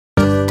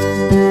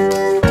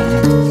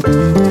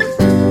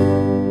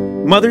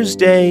Mother's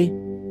Day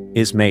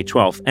is May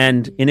 12th.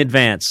 And in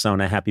advance,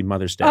 Sona, happy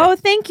Mother's Day. Oh,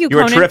 thank you,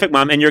 You're Conan. a terrific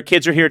mom, and your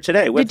kids are here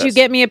today with us. Did you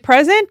get me a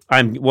present?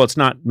 Well, it's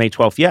not May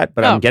 12th yet,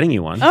 but I'm getting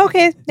you one.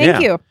 Okay,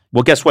 thank you.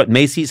 Well, guess what?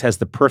 Macy's has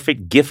the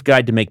perfect gift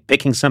guide to make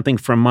picking something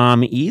from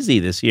mom easy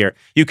this year.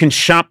 You can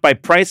shop by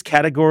price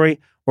category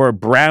or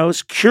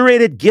browse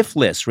curated gift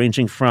lists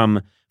ranging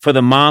from for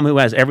the mom who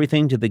has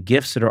everything to the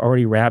gifts that are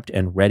already wrapped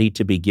and ready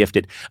to be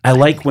gifted. I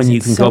like when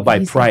you can go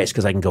by price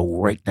because I can go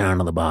right down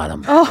to the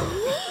bottom.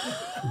 Oh.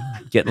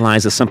 Get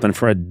Liza something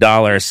for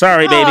 $1.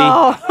 Sorry, baby.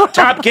 Oh.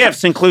 Top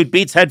gifts include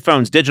Beats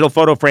headphones, digital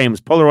photo frames,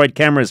 Polaroid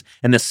cameras,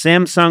 and the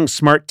Samsung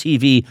Smart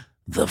TV,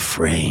 The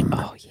Frame.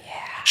 Oh, yeah.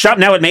 Shop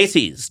now at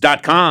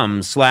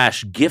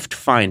Macy's.com/gift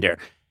finder.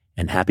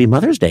 And happy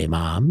Mother's Day,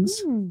 moms.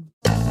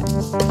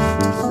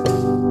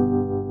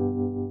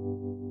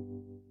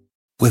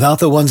 Without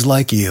the ones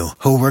like you,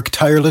 who work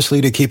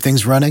tirelessly to keep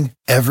things running,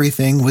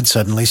 everything would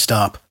suddenly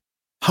stop.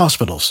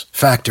 Hospitals,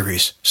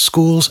 factories,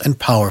 schools, and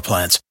power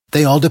plants,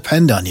 they all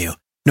depend on you.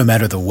 No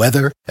matter the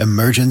weather,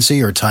 emergency,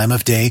 or time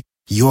of day,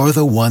 you're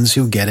the ones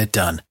who get it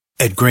done.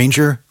 At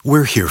Grainger,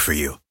 we're here for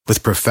you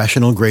with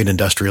professional-grade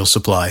industrial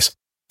supplies.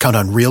 Count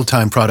on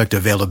real-time product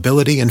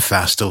availability and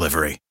fast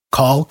delivery.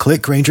 Call,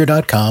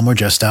 clickgrainger.com, or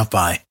just stop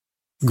by.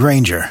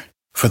 Grainger,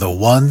 for the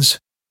ones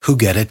who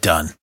get it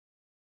done.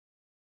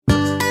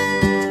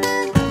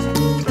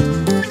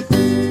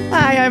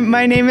 Hi,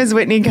 my name is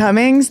Whitney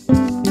Cummings.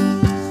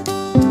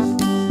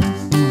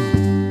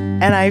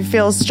 And I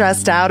feel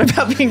stressed out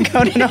about being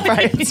Conan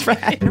O'Brien's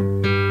friend.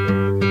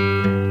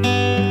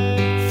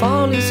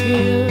 Fall is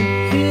here,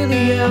 hear the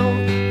yell,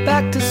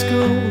 back to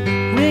school,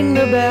 ring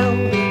the bell,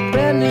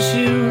 brand new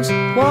shoes,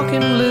 walking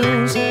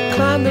blues,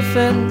 climb the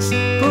fence,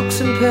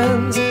 books and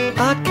pens,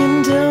 I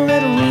can tell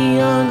that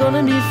we are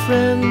gonna be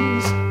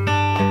friends.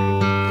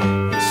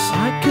 Yes,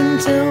 I can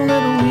tell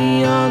that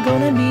we are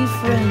gonna be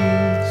friends.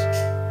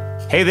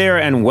 Hey there,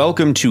 and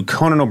welcome to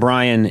Conan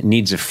O'Brien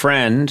Needs a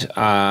Friend.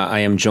 I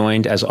am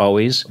joined, as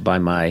always, by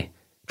my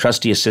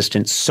trusty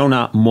assistant,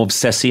 Sona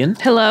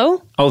Movsesian.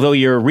 Hello? Although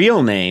your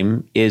real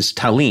name is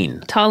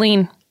Talene.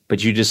 Talene.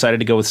 But you decided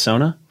to go with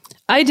Sona?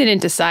 I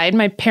didn't decide.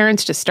 My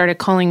parents just started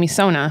calling me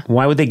Sona.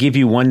 Why would they give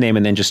you one name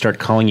and then just start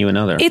calling you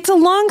another? It's a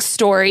long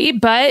story,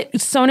 but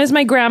Sona's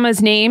my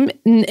grandma's name,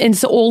 and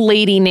it's an old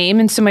lady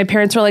name. And so my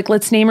parents were like,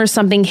 let's name her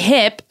something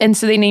hip. And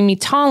so they named me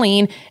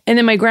Talene. And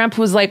then my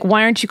grandpa was like,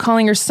 why aren't you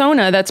calling her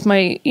Sona? That's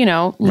my,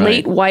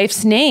 late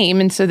wife's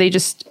name. And so they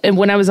just, and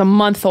when I was a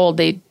month old,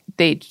 they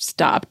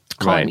stopped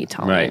calling me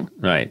Talene.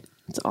 Right.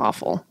 It's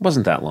awful.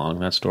 Wasn't that long,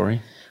 that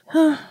story?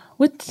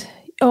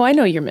 Oh, I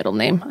know your middle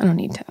name. I don't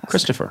need to ask.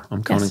 Christopher.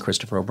 I'm Conan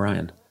Christopher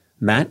O'Brien.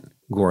 Matt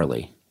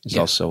Gorley is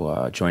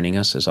also joining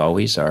us, as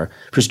always. Do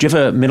you have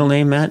a middle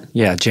name, Matt?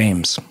 Yeah,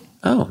 James.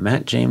 Oh,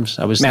 Matt James.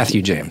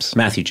 Matthew James.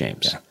 Matthew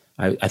James.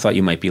 Yeah. I thought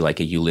you might be like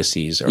a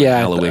Ulysses or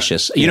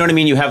Aloysius. You know what I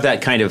mean? You have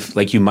that kind of,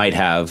 like you might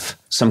have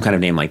some kind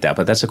of name like that,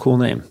 but that's a cool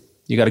name.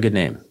 You got a good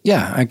name.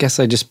 Yeah, I guess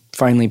I just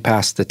finally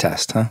passed the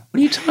test, huh? What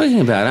are you talking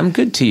about? I'm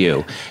good to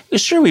you.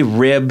 Sure, we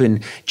rib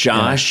and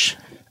josh.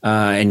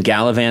 And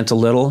gallivant a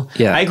little.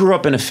 Yeah. I grew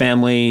up in a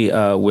family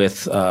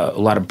with a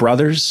lot of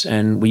brothers,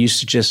 and we used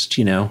to just,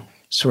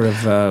 sort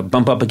of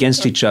bump up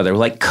against each other,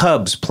 like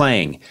cubs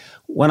playing.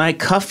 When I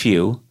cuff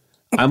you,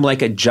 I'm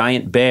like a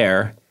giant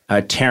bear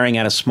tearing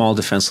at a small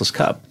defenseless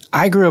cub.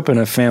 I grew up in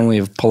a family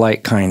of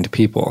polite, kind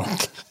people.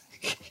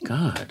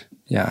 God.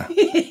 Yeah.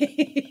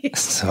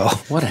 So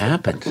what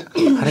happened?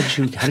 How did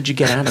you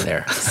get out of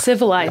there?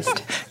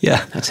 Civilized.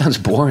 Yeah. That sounds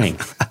boring.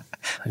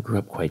 I grew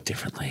up quite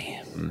differently.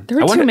 There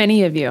were too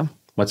many of you.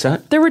 What's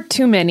that? There were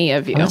too many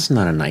of you. Well, that's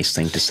not a nice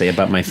thing to say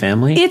about my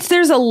family.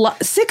 There's a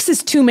lot. 6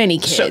 is too many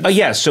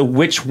kids. So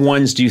which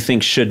ones do you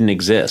think shouldn't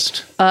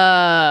exist?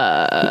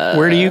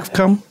 Where do you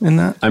come in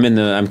that?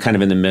 I'm kind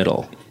of in the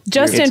middle.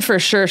 Justin for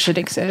sure should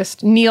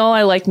exist. Neil,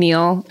 I like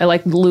Neil. I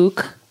like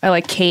Luke. I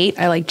like Kate.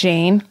 I like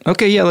Jane.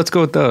 Okay, yeah, let's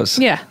go with those.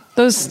 Yeah,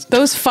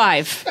 those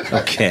 5.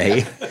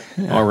 Okay.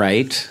 All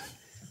right.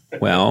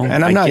 Well,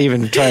 and I'm not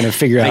even trying to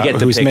figure out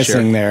who's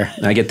missing there.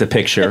 I get the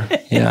picture.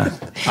 Yeah.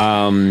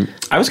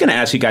 I was going to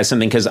ask you guys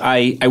something because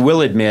I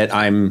will admit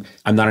I'm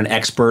not an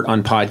expert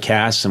on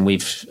podcasts, and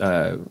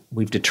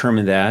we've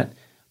determined that.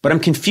 But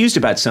I'm confused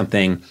about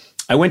something.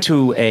 I went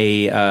to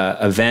a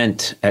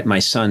event at my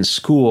son's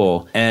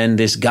school, and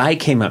this guy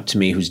came up to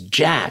me who's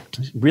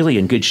jacked, really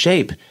in good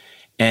shape,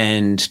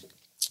 and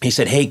he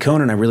said, "Hey,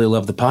 Conan, I really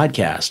love the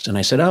podcast." And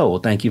I said, "Oh, well,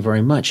 thank you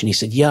very much." And he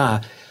said,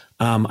 "Yeah.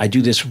 I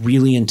do this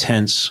really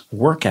intense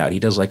workout." He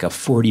does like a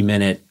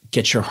 40-minute,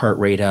 get your heart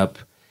rate up,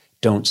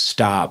 don't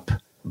stop,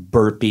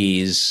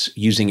 burpees,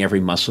 using every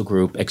muscle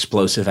group,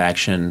 explosive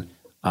action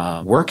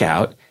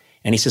workout.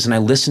 And he says, and I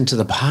listened to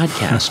the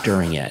podcast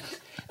during it.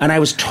 And I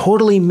was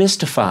totally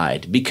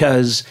mystified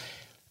because,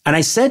 and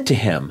I said to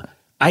him,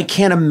 I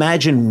can't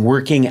imagine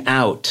working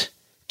out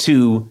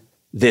to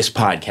this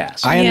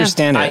podcast. I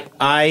understand it.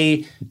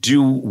 I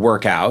do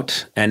work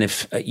out, and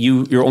if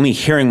you're only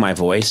hearing my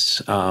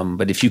voice,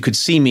 but if you could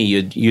see me,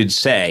 you'd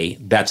say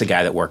that's a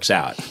guy that works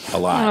out a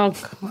lot. Oh,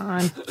 come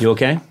on. You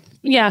okay?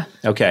 Yeah.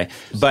 Okay.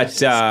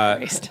 But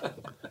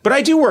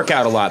I do work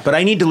out a lot, but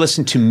I need to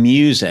listen to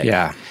music.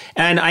 Yeah.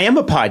 And I am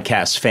a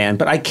podcast fan,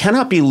 but I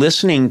cannot be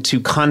listening to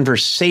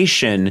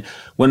conversation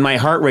when my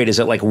heart rate is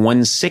at like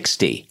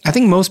 160. I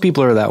think most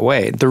people are that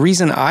way. The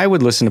reason I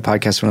would listen to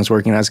podcasts when I was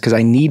working out is because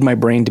I need my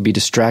brain to be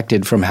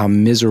distracted from how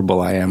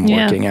miserable I am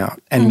working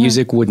out. And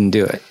music wouldn't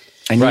do it.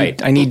 I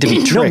need to be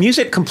tricked. No,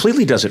 music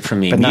completely does it for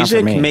me. But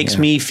music not for me, makes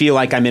me feel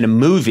like I'm in a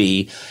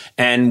movie,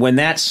 and when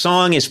that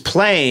song is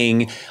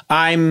playing,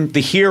 I'm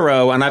the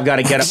hero, and I've got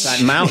to get up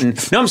that mountain.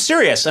 No, I'm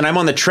serious, and I'm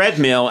on the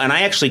treadmill, and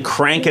I actually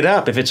crank it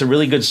up. If it's a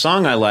really good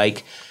song I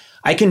like,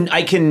 I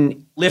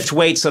can lift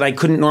weights that I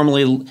couldn't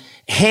normally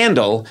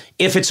handle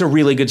if it's a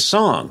really good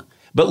song.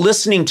 But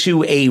listening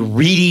to a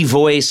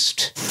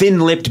reedy-voiced,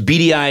 thin-lipped,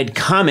 beady-eyed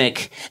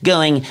comic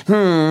going,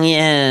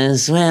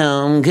 yes,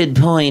 well, good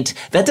point.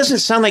 That doesn't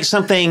sound like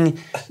something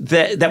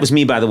that was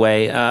me, by the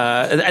way.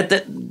 I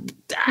can't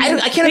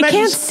imagine. They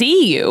can't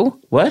see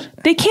you. What?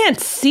 They can't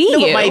see No,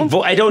 you. but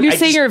I don't. You're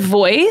saying your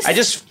voice? I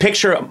just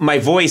picture my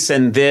voice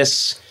and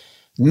this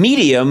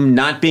medium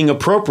not being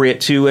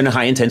appropriate to a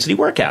high-intensity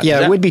workout.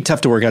 Yeah, it would be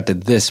tough to work out to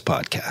this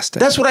podcast.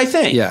 That's what I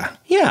think. Yeah.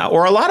 Yeah,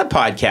 or a lot of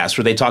podcasts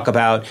where they talk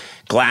about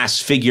glass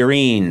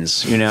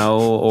figurines,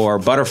 or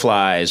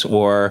butterflies,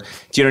 or,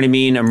 do you know what I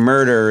mean? A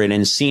murder in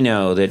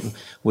Encino that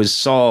was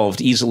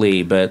solved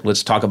easily, but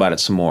let's talk about it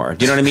some more.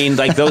 Do you know what I mean?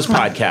 Like those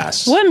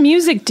podcasts. What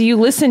music do you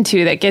listen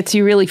to that gets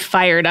you really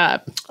fired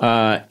up?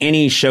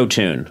 Any show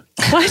tune.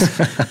 What?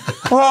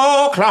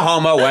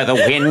 Oklahoma, where the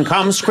wind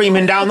comes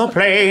screaming down the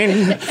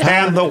plain,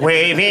 and the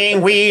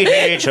waving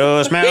wheat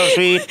sure smells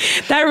sweet.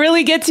 That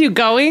really gets you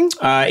going?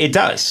 It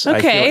does.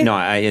 Okay.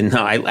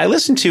 I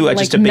listen to like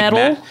just a big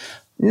metal.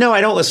 No,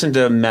 I don't listen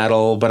to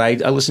metal, but I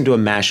listen to a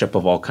mashup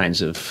of all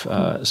kinds of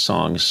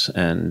songs,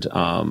 and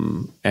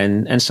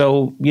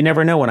so you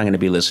never know what I'm going to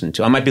be listening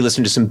to. I might be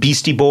listening to some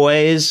Beastie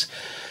Boys,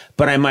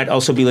 but I might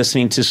also be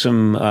listening to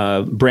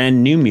some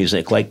brand new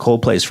music, like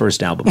Coldplay's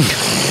first album.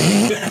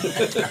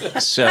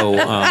 So,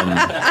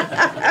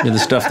 the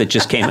stuff that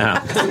just came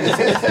out.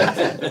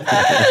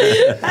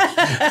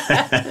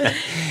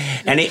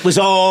 And it was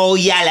all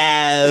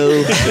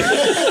yellow.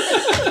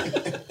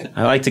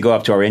 I like to go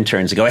up to our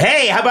interns and go,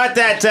 hey, how about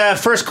that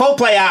first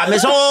Coldplay album?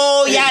 It's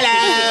all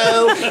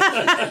yellow.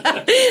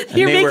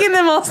 You're making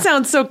them all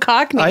sound so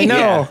cockney. I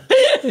know.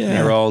 Yeah.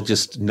 They were all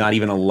just not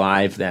even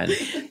alive then.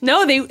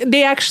 No,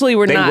 they actually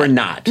were not. They were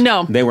not.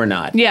 No. They were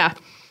not. Yeah.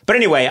 But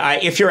anyway,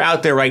 if you're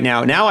out there right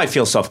now I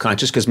feel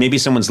self-conscious because maybe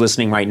someone's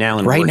listening right now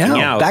and working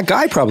out. That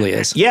guy probably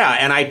is. Yeah,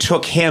 and I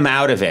took him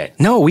out of it.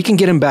 No, we can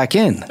get him back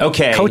in.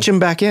 Okay. Coach him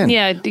back in.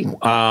 Yeah.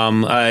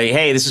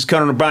 Hey, this is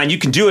Conan O'Brien. You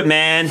can do it,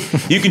 man.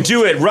 You can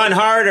do it. Run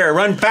harder.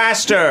 Run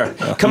faster.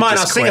 Come on,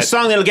 I'll sing a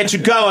song that'll get you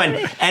going.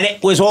 And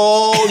it was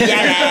all yellow.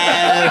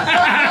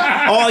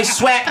 I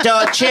swept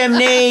a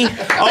chimney.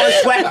 I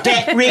swept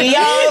it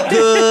real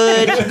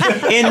good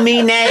in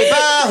me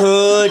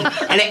neighborhood.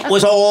 And it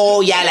was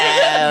all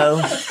yellow.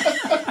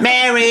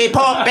 Mary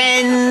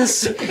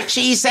Poppins,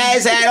 she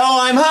says that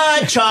I'm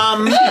her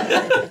chum.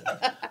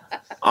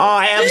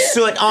 I have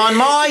soot on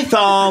my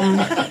thumb,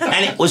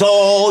 and it was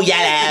all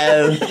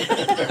yellow.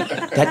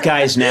 That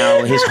guy's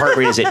now, his heart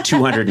rate is at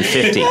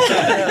 250.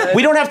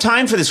 We don't have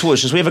time for this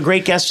foolishness. We have a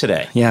great guest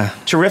today. Yeah.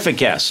 Terrific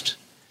guest.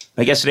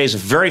 My guest today is a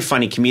very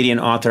funny comedian,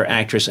 author,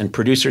 actress, and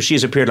producer. She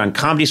has appeared on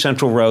Comedy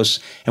Central Roast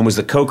and was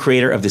the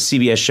co-creator of the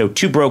CBS show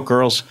Two Broke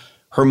Girls.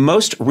 Her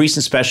most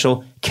recent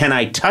special, Can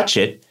I Touch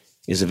It?,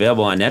 is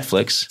available on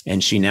Netflix,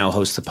 and she now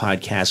hosts the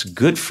podcast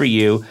Good For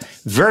You.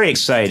 Very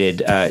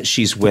excited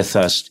she's with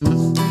us.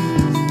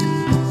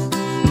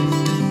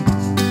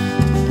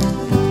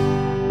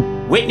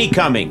 Whitney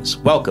Cummings,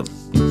 welcome.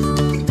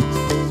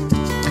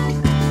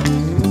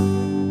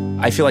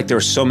 I feel like there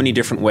are so many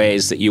different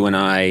ways that you and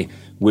I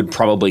would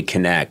probably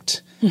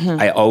connect. Mm-hmm.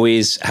 I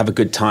always have a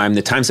good time.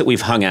 The times that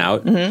we've hung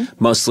out,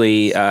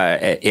 mostly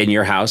in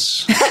your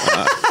house.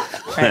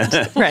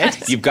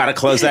 Right. You've got to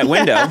close that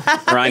window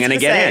or I'm going to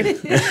get in.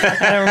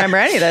 I don't remember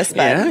any of this, but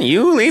yeah,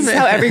 you leave it.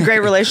 How every great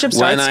relationship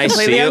starts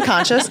completely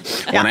unconscious.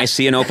 When I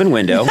see an open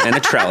window and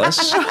a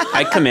trellis,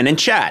 I come in and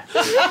chat.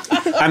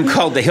 I'm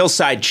called the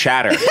Hillside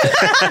Chatter.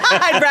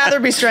 I'd rather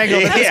be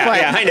strangled at this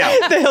point. Yeah, I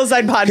know. The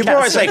Hillside Podcast. People are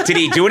always like, did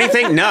he do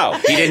anything? No,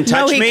 he didn't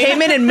touch me. No, he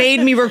came in and made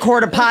me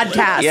record a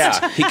podcast.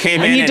 Yeah, he came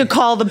in. I need to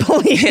call the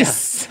police.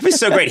 Yeah. It's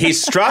so great.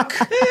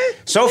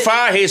 So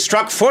far, he's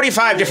struck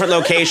 45 different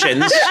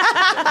locations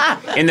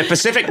in the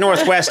Pacific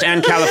Northwest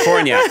and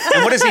California.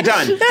 And what has he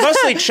done?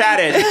 Mostly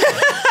chatted,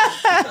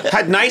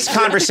 had nice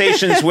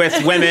conversations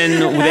with women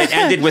that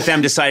ended with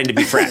them deciding to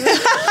be friends.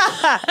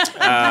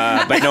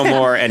 But no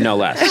more and no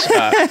less.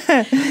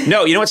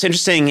 No, you know what's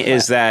interesting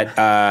is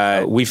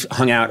that we've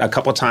hung out a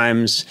couple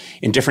times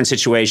in different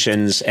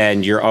situations,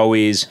 and you're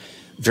always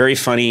very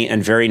funny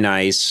and very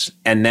nice.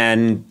 And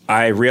then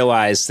I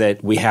realized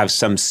that we have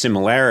some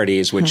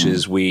similarities, which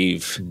is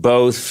we've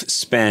both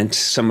spent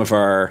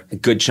a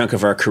good chunk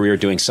of our career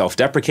doing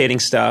self-deprecating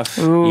stuff,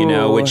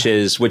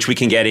 which we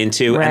can get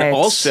into. Right. And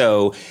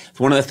also,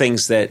 one of the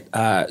things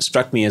that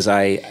struck me is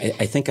I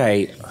think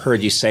I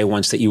heard you say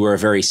once that you were a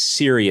very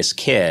serious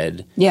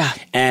kid. Yeah.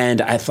 And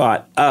I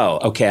thought, oh,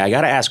 okay, I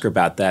got to ask her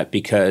about that,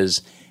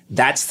 because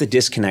that's the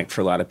disconnect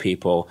for a lot of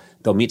people.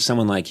 They'll meet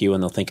someone like you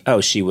and they'll think,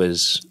 oh, she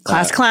was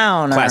class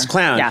clown.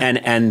 Yeah.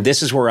 And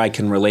this is where I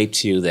can relate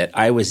to that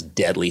I was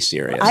deadly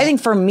serious. I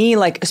think for me,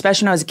 like,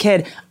 especially when I was a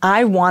kid,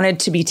 I wanted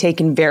to be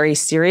taken very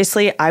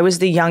seriously. I was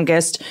the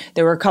youngest.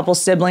 There were a couple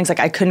siblings. Like,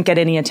 I couldn't get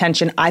any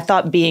attention. I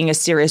thought being a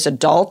serious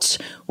adult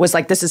was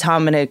like, this is how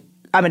I'm going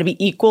to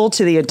be equal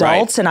to the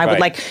adults. And I would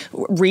like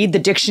read the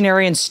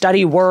dictionary and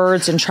study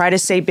words and try to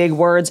say big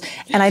words.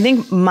 And I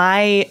think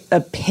my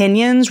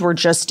opinions were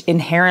just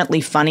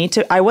inherently funny.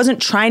 I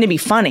wasn't trying to be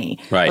funny.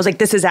 Right. I was like,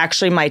 this is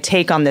actually my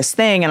take on this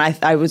thing. And I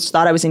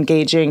thought I was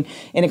engaging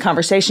in a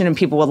conversation and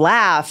people would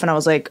laugh. And I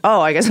was like,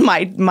 oh, I guess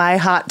my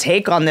hot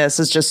take on this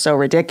is just so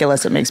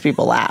ridiculous. It makes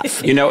people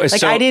laugh.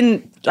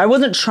 I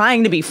wasn't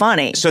trying to be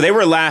funny. So they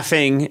were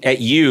laughing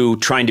at you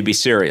trying to be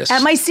serious.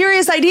 At my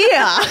serious idea.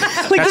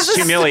 That's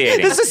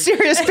humiliating. This is a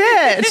serious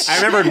pitch. I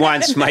remembered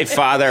once my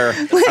father,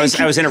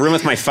 I was in a room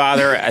with my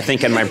father, I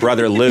think, and my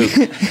brother Luke,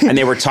 and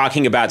they were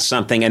talking about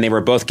something, and they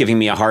were both giving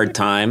me a hard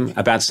time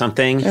about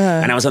something.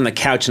 And I was on the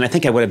couch, and I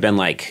think I would have been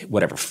like,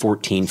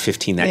 14,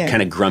 15, that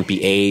kind of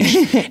grumpy age.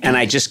 And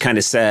I just kind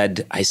of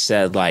said,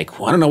 like,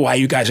 well, I don't know why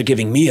you guys are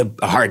giving me a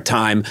hard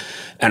time.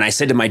 And I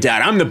said to my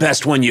dad, I'm the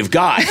best one you've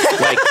got.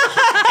 Like,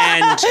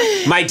 and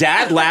my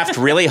dad laughed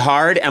really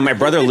hard, and my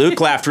brother Luke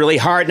laughed really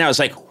hard, and I was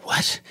like,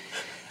 what?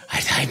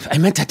 I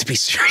meant that to be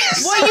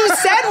serious. What you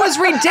said was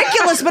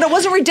ridiculous, but it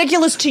wasn't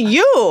ridiculous to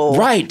you.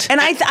 Right.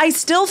 And I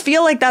still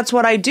feel like that's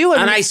what I do.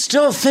 And I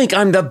still think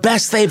I'm the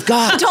best they've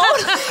got.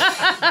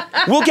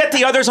 We'll get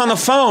the others on the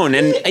phone,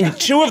 and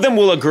two of them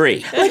will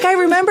agree. Like, I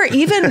remember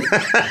even,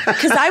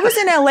 because I was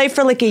in LA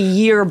for like a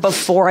year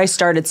before I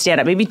started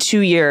stand-up, maybe 2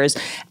 years.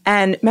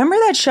 And remember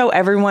that show,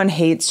 Everyone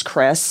Hates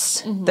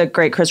Chris, the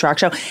great Chris Rock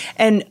show?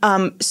 And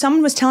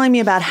someone was telling me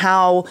about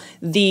how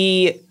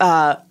the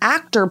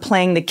actor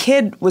playing the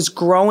kid was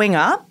growing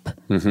up,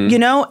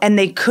 and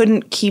they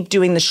couldn't keep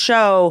doing the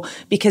show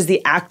because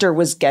the actor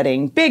was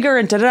getting bigger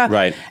and da-da-da.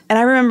 Right. And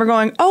I remember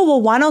going, oh,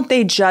 well, why don't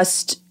they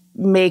just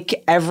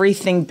make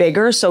everything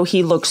bigger so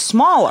he looks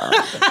smaller?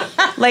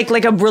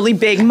 like a really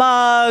big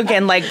mug,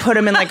 and like put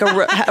him in like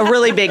a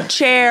really big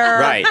chair.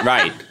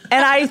 Right.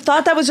 And I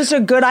thought that was just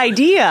a good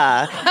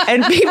idea.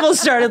 And people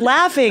started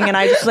laughing. And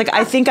I just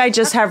I think I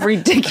just have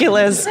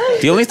ridiculous.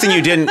 The only thing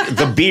you didn't,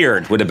 the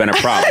beard would have been a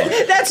problem.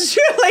 That's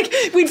true. Like,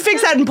 we'd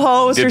fix that in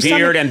post or something. The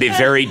beard and the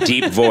very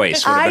deep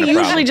voice would have been a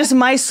problem. Usually just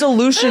my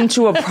solution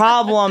to a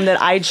problem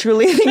that I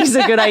truly think is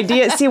a good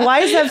idea. See, why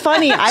is that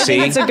funny? I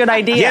think it's a good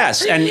idea.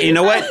 Yes. And you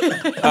know what?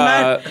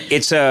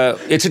 It's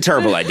a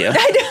terrible idea.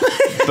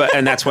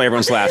 And that's why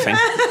everyone's laughing.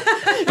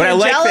 But I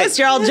like jealous?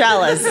 You're all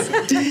jealous.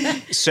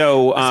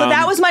 So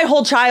that was my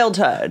whole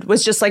childhood,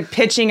 was just like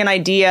pitching an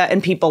idea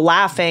and people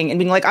laughing and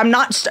being like, I'm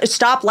not,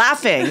 stop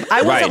laughing.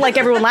 I wasn't like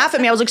everyone laugh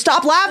at me. I was like,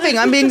 stop laughing.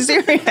 I'm being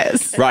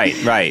serious.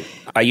 Right.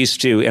 I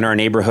used to, in our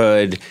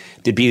neighborhood,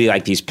 there'd be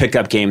like these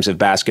pickup games of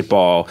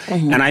basketball.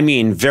 And I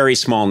mean very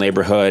small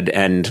neighborhood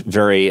and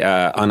very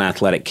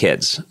unathletic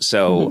kids.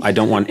 So I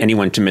don't want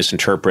anyone to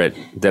misinterpret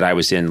that I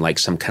was in like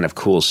some kind of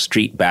cool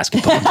street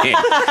basketball game.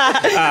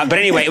 But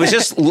anyway, it was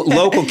just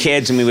local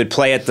kids, and we would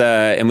play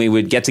and we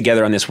would get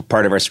together on this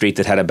part of our street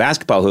that had a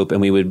basketball hoop,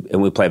 and we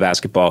would play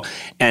basketball.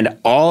 And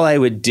all I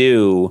would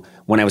do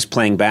when I was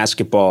playing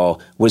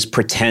basketball was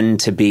pretend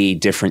to be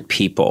different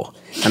people.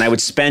 And I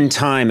would spend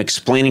time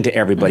explaining to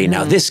everybody,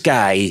 now this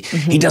guy,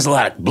 he does a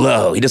lot of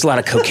blow, he does a lot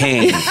of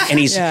cocaine, and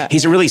he's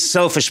a really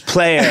selfish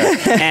player,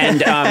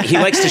 and he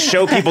likes to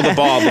show people the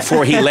ball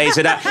before he lays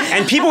it up.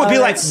 And people would be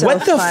like, what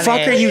the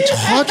fuck are you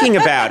talking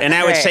about? And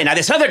I would say, now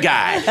this other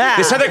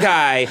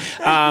guy,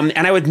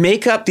 and I would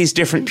make up these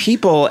different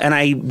people, and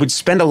I would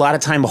spend a lot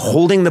of time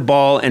holding the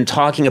ball and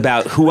talking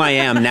about who I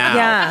am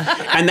now.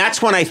 And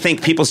that's when I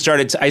think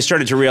I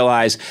started to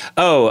realize,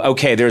 oh,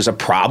 okay, there's a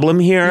problem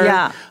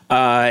here.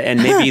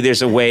 And maybe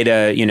there's a way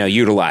to,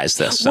 utilize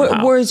this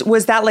somehow.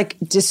 Was that like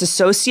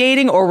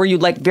disassociating, or were you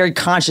like very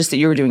conscious that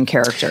you were doing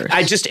characters?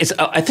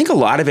 I think a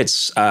lot of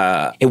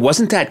it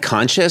wasn't that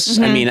conscious.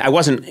 I mean, I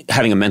wasn't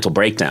having a mental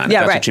breakdown, if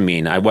that's what you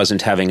mean. I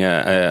wasn't having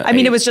I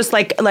mean, it was just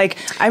like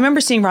I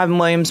remember seeing Robin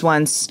Williams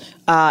once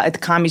at the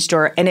Comedy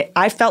Store, and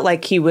I felt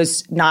like he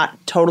was not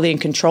totally in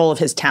control of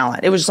his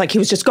talent. It was just like he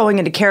was just going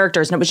into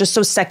characters, and it was just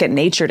so second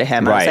nature to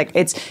him. I was like,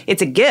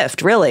 it's a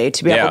gift, really,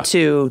 to be able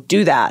to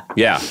do that.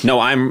 Yeah. No,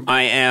 I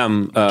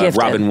am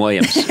Robin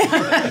Williams,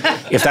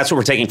 if that's what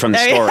we're taking from the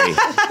story.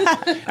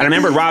 And I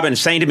remember Robin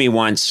saying to me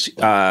once,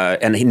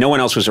 and no one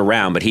else was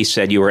around, but he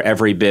said, you were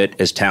every bit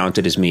as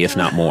talented as me, if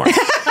not more.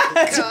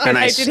 And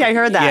I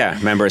heard that. Yeah,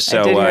 remember?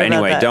 So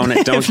anyway,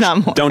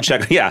 don't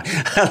check. Yeah,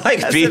 I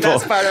like That's people. the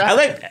best part about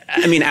it.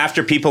 I mean,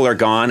 after people are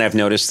gone, I've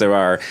noticed there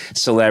are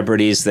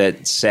celebrities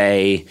that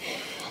say,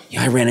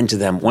 I ran into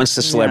them. Once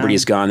the celebrity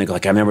is gone, they go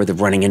like, I remember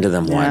running into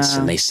them once,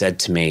 and they said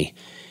to me,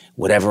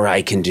 whatever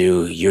I can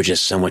do, you're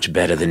just so much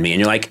better than me. And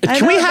you're like,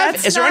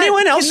 is there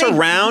anyone else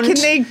around? Can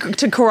they,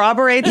 to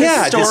corroborate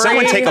this story? Did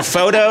someone take a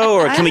photo,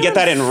 or can we get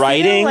that in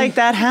writing? Like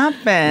that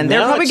happened. No,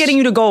 They're probably getting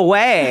you to go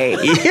away.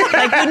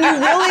 Like when you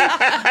really,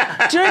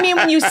 do you know what I mean?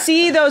 When you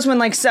see those, when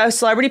like a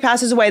celebrity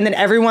passes away and then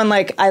everyone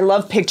like, I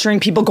love picturing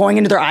people going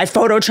into their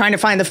iPhoto trying to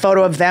find the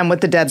photo of them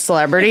with the dead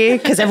celebrity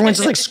because everyone's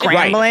just like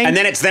scrambling. Right. And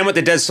then it's them with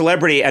the dead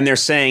celebrity and they're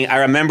saying, I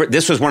remember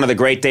this was one of the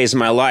great days of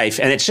my life.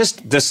 And it's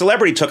just, the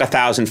celebrity took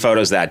 1,000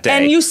 photos that day.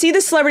 And you see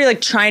the celebrity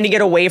like trying to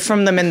get away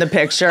from them in the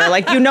picture.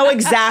 Like you know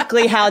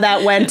exactly how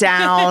that went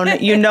down.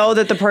 You know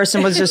that the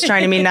person was just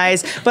trying to be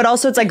nice. But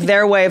also it's like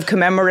their way of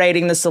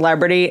commemorating the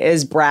celebrity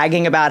is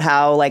bragging about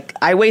how like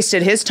I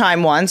wasted his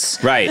time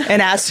once. Right.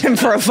 And asked him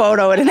for a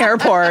photo at an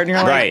airport. And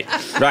you're like,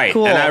 right.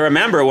 Cool. And I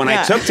remember when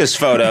I took this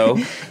photo,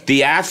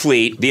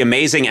 the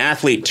amazing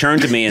athlete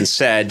turned to me and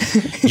said,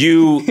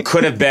 you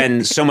could have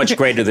been so much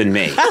greater than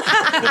me.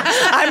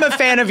 I'm a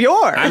fan of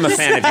yours. I'm a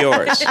fan of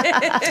yours.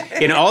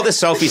 In all the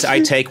selfies I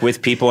take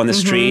with people on the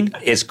street,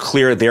 it's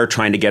clear they're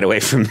trying to get away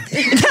from me.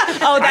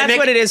 Oh, that's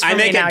what it is for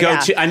me now.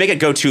 I make it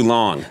go too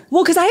long.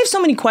 Well, because I have so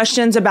many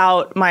questions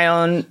about my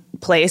own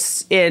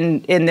place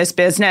in this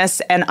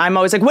business, and I'm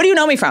always like, what do you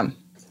know me from?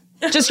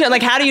 Just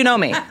like, how do you know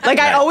me? Like,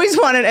 I always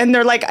wanted, and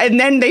they're like, and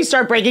then they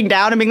start breaking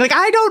down and being like,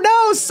 I don't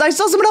know. I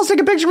saw someone else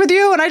take a picture with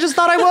you, and I just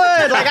thought I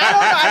would. Like, I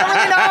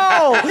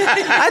don't really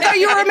know. I thought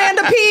you were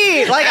Amanda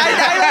Pete. Like,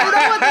 I don't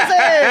know what this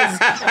is.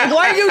 Like,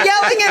 why are you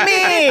yelling at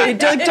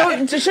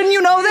me? Shouldn't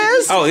you know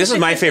this? Oh, this is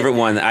my favorite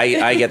one.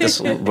 I get this.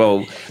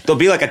 Well, there'll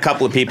be like a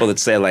couple of people that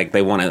say like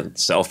they want a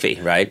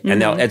selfie, right?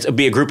 And it'll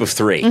be a group of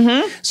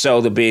 3. So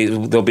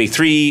there'll be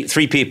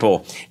three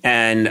people,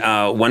 and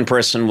one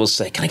person will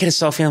say, "Can I get a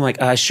selfie?" I'm like,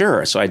 "Sure."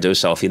 So I do a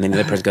selfie, and then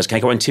the other person goes, "Can I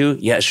get one too?"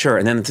 Yeah, sure.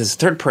 And then this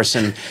third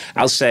person,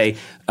 I'll say,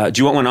 "Do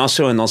you want one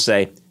also?" And they'll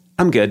say,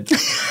 "I'm good."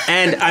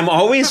 And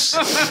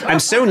I'm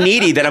so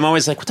needy that I'm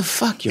always like, what the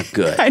fuck, you're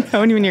good? I know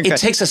when you're good. It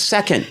takes a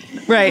second.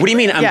 Right. What do you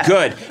mean I'm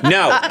good?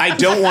 No, I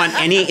don't want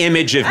any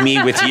image of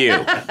me with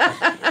you.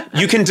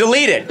 You can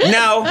delete it.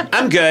 No,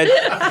 I'm good.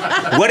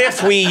 What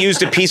if we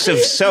used a piece of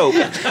soap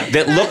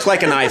that looked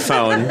like an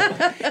iPhone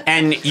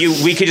and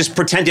we could just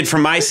pretend it for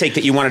my sake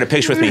that you wanted a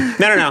picture with me?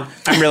 No,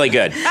 I'm really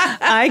good.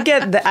 I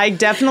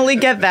definitely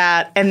get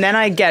that. And then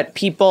I get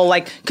people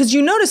like, because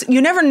you notice,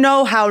 you never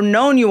know how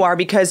known you are,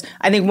 because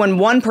I think when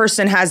one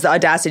person has the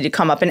audacity to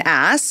come up and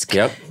ask,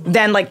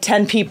 then like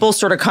 10 people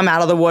sort of come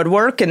out of the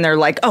woodwork and they're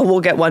like, oh,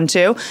 we'll get one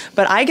too.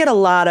 But I get a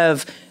lot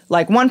of,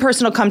 like, one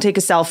person will come take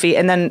a selfie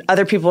and then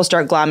other people will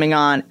start glomming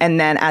on. And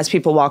then as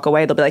people walk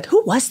away, they'll be like,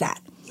 who was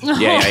that?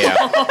 Yeah.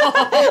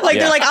 Like,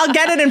 they're like, I'll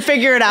get it and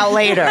figure it out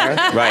later.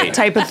 Right.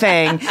 Type of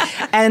thing.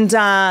 And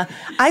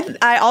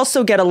I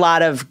also get a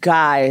lot of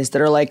guys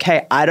that are like,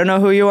 hey, I don't know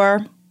who you are,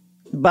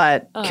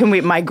 but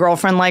my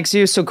girlfriend likes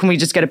you, so can we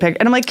just get a pic?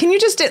 And I'm like, can you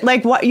just,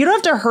 like, what? You don't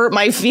have to hurt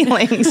my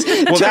feelings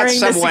during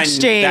this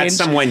exchange. That's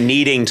someone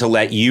needing to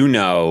let you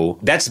know.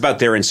 That's about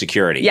their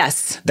insecurity.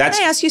 Yes. Can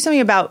I ask you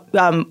something about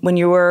when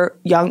you were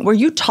young? Were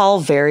you tall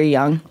very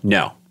young?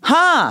 No.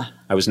 Huh.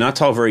 I was not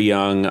tall very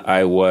young.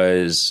 I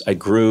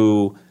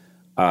grew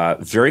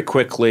very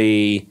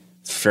quickly,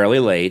 fairly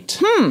late.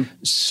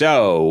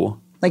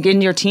 So. Like in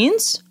your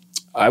teens?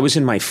 I was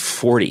in my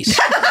 40s.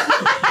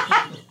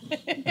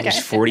 I was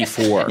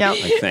 44, I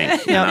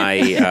think,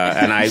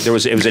 and it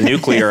was a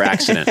nuclear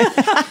accident.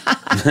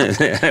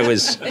 It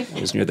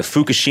was near the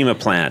Fukushima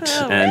plant,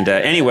 and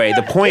anyway,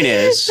 the point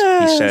is,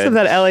 he said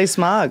that LA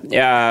smog.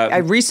 I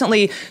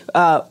recently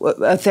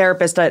a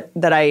therapist that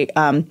I.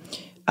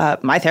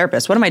 My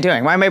therapist. What am I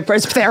doing? Why am I a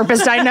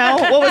therapist? I know.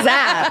 What was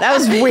that? That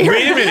was weird.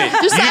 Wait a minute.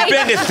 You've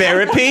been to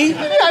therapy?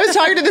 I was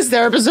talking to this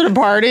therapist at a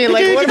party.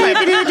 Like, what am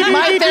I?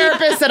 My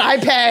therapist that I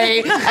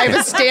pay. I have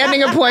a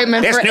standing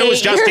appointment for 8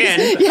 years. This news just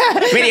in.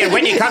 Comedian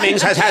Whitney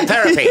Cummings has had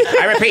therapy.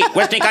 I repeat,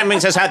 Whitney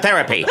Cummings has had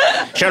therapy.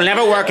 She'll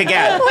never work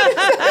again.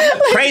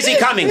 Crazy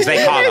Cummings,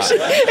 they call her.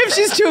 If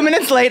she's 2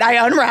 minutes late,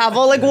 I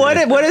unravel. Like,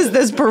 what is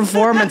this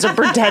performance of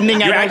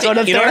pretending I don't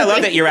go to therapy? You know what I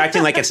love? That you're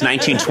acting like it's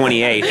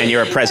 1928 and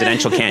you're a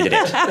presidential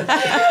candidate.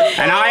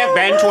 And I have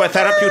been to a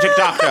therapeutic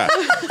doctor.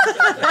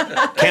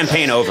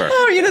 Campaign over.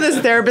 Oh, you know this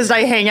therapist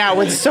I hang out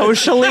with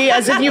socially,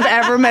 as if you've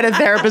ever met a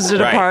therapist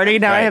at a party.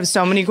 Now I have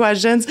so many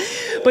questions.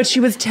 But she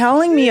was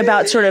telling me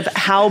about sort of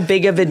how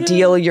big of a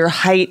deal your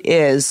height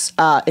is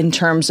in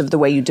terms of the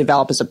way you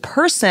develop as a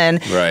person.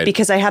 Right.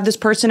 Because I have this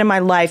person in my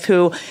life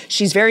who,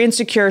 she's very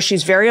insecure,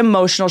 she's very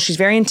emotional, she's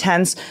very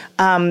intense.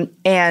 And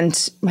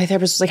my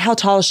therapist was like, how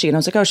tall is she? And I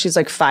was like, oh, she's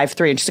like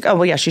 5'3". And she's like, oh,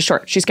 well, yeah, she's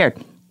short. She's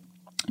scared.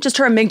 just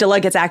her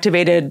amygdala gets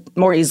activated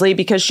more easily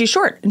because she's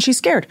short and she's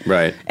scared.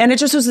 Right. And it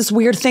just was this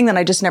weird thing that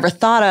I just never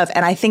thought of.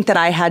 And I think that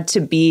I had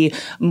to be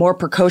more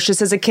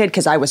precocious as a kid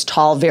because I was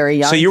tall very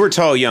young. So you were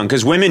tall young,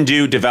 because women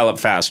do develop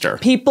faster.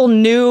 People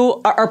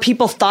knew, or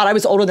people thought I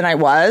was older than I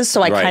was.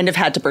 So I kind of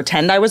had to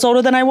pretend I was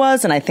older than I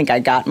was. And I think I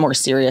got more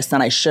serious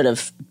than I should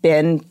have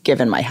been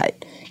given my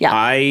height. Yeah.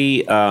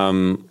 I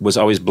was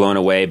always blown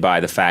away by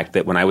the fact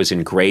that when I was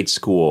in grade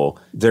school,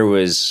 there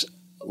was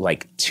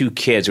like two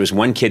kids. There was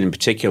one kid in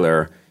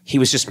particular. He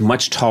was just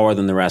much taller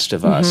than the rest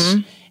of us.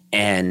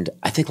 And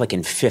I think like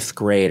in 5th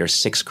grade or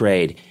 6th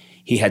grade,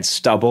 he had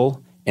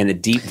stubble and a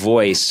deep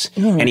voice.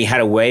 And he had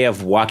a way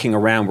of walking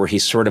around where he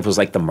sort of was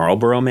like the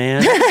Marlboro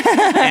Man.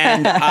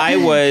 And I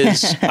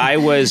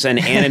was an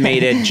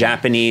animated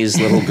Japanese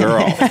little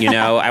girl, you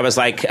know? I was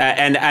like,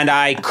 and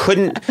I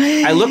couldn't,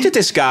 I looked at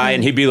this guy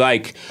and he'd be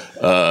like,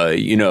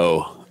 you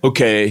know,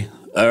 okay,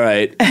 all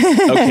right.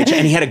 Okay.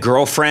 And he had a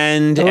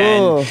girlfriend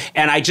and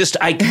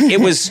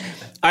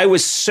I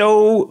was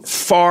so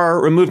far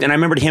removed. And I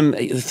remembered him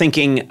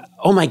thinking,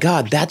 oh my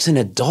God, that's an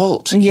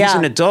adult. He's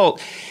an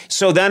adult.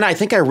 So then I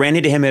think I ran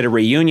into him at a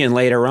reunion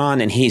later on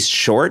and he's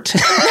short.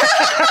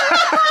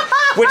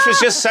 Which was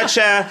just such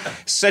a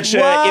it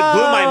blew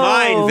my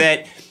mind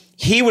that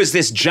he was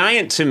this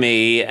giant to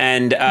me,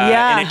 and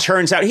it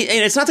turns out and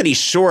it's not that he's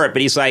short,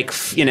 but he's like,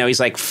 you know, he's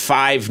like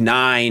 5'9",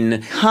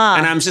 and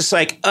I'm just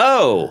like,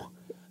 oh,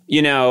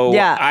 you know,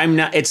 I'm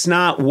not. It's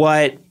not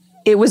what.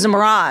 It was a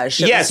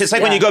mirage. It's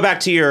like when you go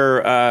back to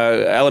your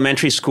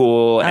elementary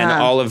school and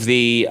all of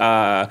the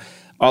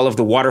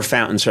water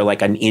fountains are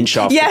like an inch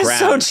off the ground.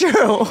 Yes, so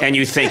true. And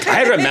you think,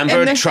 I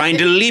remember trying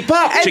to leap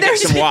up to get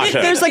some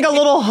water. There's like a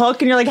little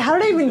hook, and you're like, how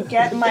did I even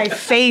get my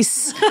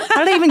face?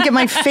 How did I even get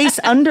my face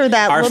under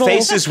that Our little...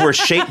 faces were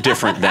shaped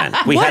different then.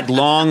 We had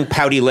long,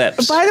 pouty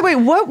lips. By the way,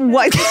 what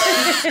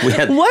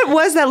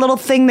was that little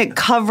thing that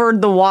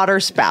covered the water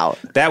spout?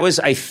 That was,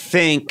 I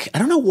think, I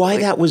don't know why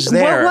that was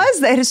there. What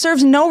was that? It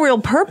serves no real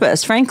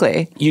purpose,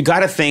 frankly. You got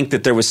to think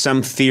that there was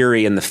some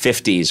theory in the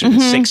 50s or the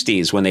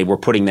 60s when they were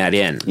putting that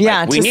in.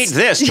 Yeah. Like, we need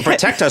this to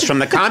protect us from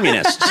the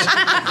communists.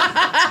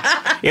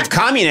 If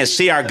communists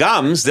see our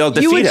gums, they'll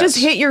defeat us. You would just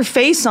hit your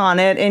face on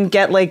it and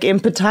get like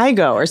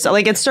impetigo or so.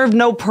 Like it served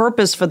no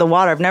purpose for the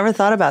water. I've never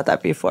thought about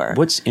that before.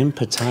 What's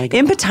impetigo?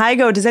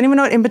 Impetigo. Does anyone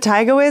know what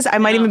impetigo is? I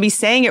might even be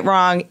saying it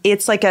wrong.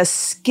 It's like a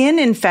skin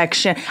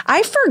infection.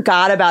 I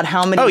forgot about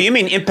how many. Oh, you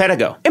mean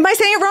impetigo? Am I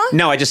saying it wrong?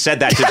 No, I just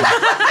said that.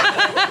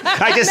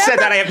 I just said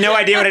that. I have no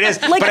idea what it is,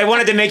 but I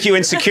wanted to make you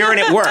insecure and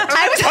it worked.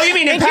 Oh, you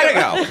mean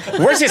impetigo?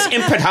 Where's this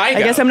impetigo? I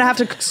guess I'm going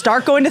to have to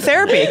start going to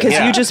therapy because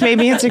you just made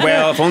me insecure.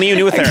 Well, if only you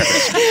knew a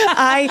therapist.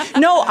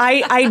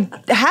 I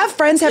have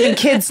friends having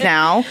kids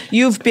now.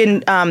 You've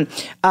been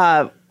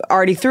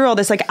already through all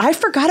this. Like, I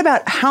forgot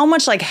about how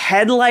much like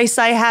head lice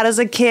I had as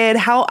a kid.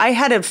 How I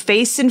had a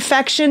face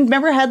infection.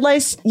 Remember head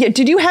lice? Yeah.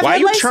 Did you have? Why head are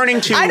you lice?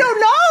 Turning to? I don't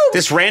know.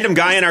 This random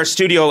guy in our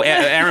studio,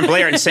 Aaron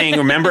Blair, and saying,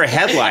 "Remember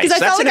head lice?"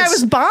 Because I felt like I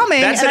was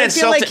bombing, and I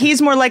feel like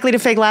he's more likely to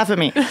fake laugh at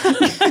me.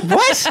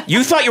 What?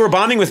 You thought you were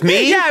bombing with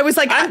me? Yeah, I was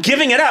like, I'm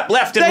giving it up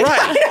left and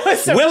right,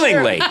 so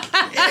willingly.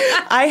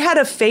 I had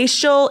a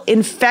facial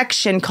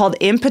infection called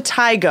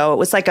impetigo. It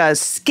was like a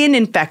skin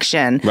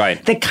infection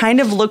that kind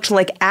of looked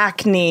like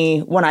acne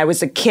when I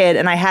was a kid.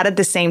 And I had at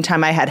the same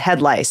time I had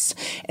head lice.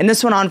 And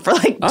this went on for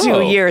like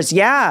 2 years.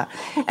 Yeah.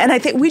 And I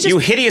think we just... You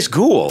hideous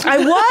ghoul. I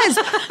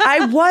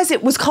was.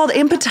 It was called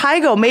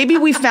impetigo. Maybe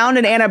we found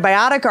an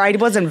antibiotic or I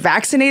wasn't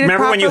vaccinated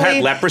properly. Remember when you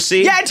had leprosy?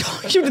 Yeah, I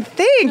told you to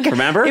think.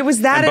 Remember? It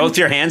was that. And both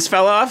your hands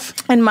fell off?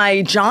 And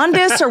my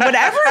jaundice or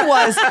whatever it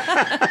was.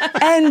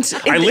 And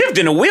I lived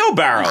in a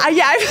wheelbarrow.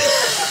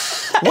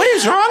 What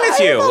is wrong with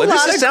you? I have a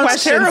lot of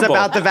questions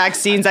about the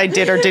vaccines I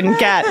did or didn't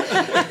get.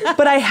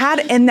 But I had,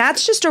 and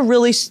that's just a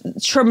really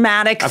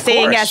traumatic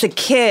thing as a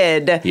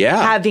kid,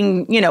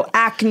 having,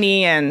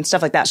 acne and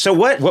stuff like that. So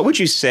what would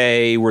you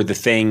say were the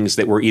things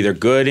that were either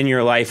good in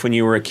your life when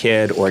you were a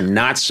kid or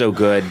not so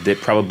good that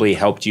probably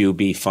helped you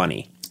be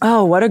funny?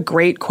 Oh, what a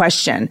great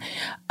question.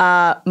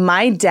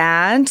 My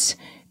dad...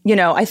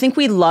 I think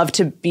we love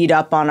to beat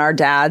up on our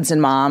dads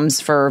and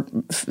moms for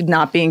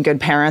not being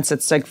good parents.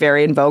 It's like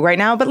very in vogue right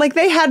now, but like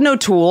they had no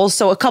tools.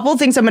 So a couple of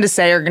things I'm going to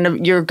say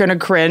you're going to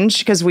cringe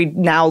because we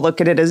now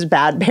look at it as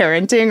bad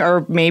parenting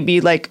or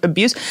maybe like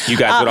abuse. You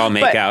guys would all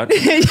make out. The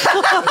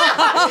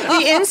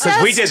incest.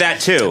 Because we did that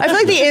too. I feel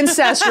like the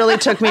incest really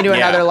took me to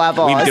another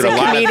level as a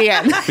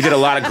comedian. We did a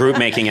lot of group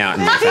making out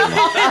in my family.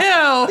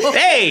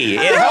 Hey,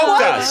 it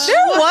helped us.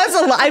 There was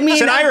a lot. I mean,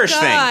 it's an Irish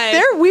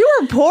thing. We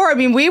were poor. I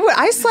mean,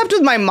 I slept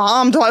with my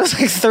mom till I was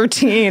like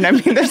 13. I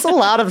mean, there's a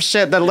lot of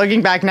shit that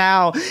looking back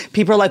now,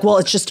 people are like, well,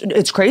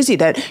 it's crazy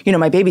that,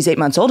 my baby's 8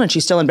 months old and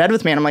she's still in bed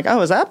with me. And I'm like,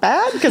 oh, is that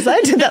bad? Because I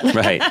did that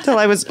till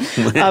I was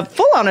a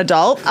full-on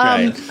adult.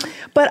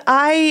 But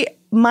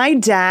my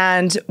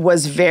dad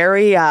was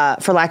very,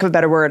 for lack of a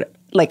better word,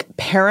 like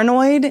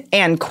paranoid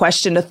and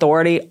questioned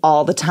authority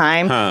all the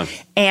time.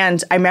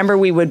 And I remember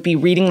we would be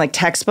reading like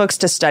textbooks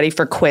to study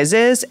for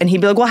quizzes, and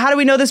he'd be like, well, how do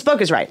we know this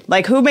book is right?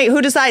 Like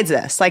who decides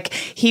this? Like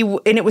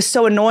and it was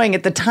so annoying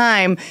at the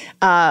time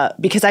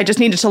because I just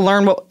needed to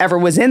learn whatever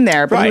was in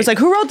there. But he was like,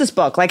 who wrote this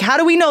book? Like, how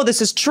do we know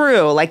this is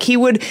true? Like he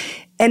would...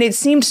 And it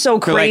seemed so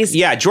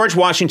crazy. Like, George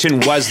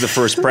Washington was the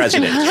first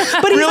president.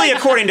 But really, like,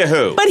 according to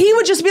who? But he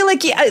would just be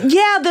like,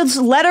 yeah, this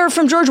letter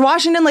from George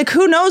Washington, like,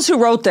 who knows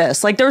who wrote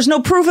this? Like, there's no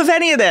proof of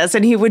any of this.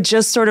 And he would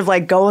just sort of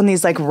like go on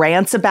these like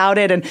rants about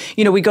it. And,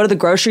 we go to the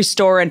grocery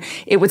store and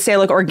it would say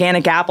like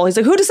organic apple. He's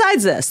like, who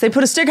decides this? They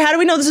put a sticker. How do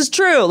we know this is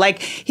true?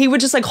 Like, he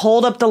would just like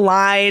hold up the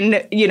line,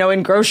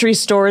 in grocery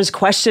stores,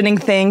 questioning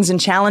things and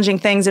challenging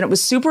things. And it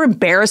was super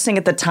embarrassing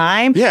at the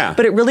time. Yeah.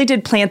 But it really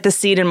did plant the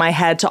seed in my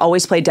head to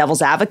always play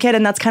devil's advocate.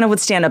 And that's kind of what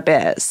stand-up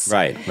is.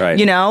 Right.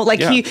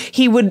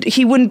 He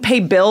wouldn't pay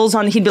bills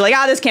on, he'd be like,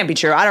 this can't be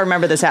true. I don't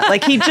remember this.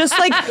 Like, he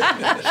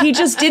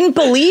just didn't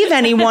believe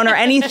anyone or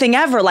anything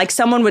ever. Like,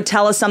 someone would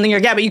tell us something,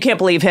 but you can't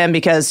believe him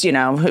because, You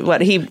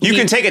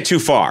can take it too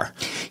far.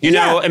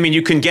 I mean,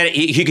 you can get it,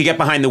 he could get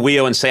behind the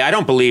wheel and say, I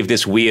don't believe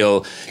this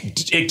wheel,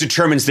 it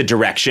determines the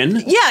direction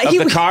of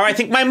the car. I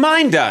think my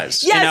mind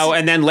does. Yes.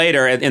 And then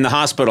later in the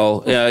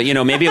hospital,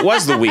 maybe it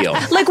was the wheel.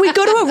 Like, we'd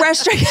go to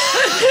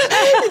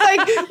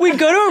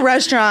a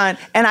restaurant.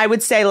 And I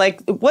would say,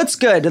 like, what's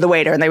good to the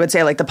waiter? And they would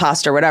say, like, the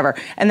pasta or whatever.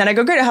 And then I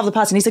go, great, I'll have the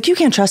pasta. And he's like, you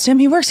can't trust him.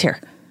 He works here.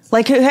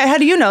 Like, how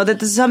do you know that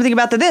there's something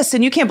about this?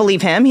 And you can't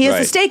believe him. He has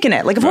a stake in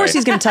it. Like, of course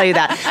he's going to tell you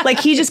that. Like,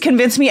 he just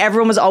convinced me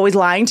everyone was always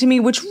lying to me,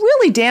 which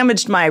really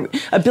damaged my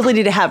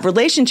ability to have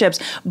relationships.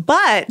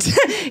 But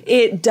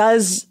it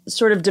does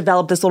sort of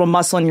develop this little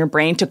muscle in your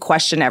brain to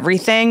question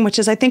everything, which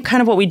is, I think,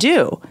 kind of what we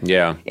do.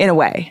 Yeah. In a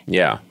way.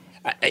 Yeah.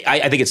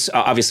 I think it's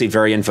obviously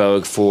very in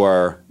vogue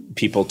for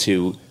people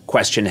to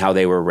question how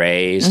they were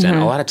raised. And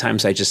a lot of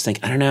times I just think,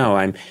 I don't know,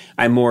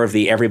 I'm more of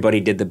the everybody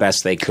did the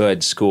best they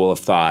could school of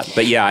thought.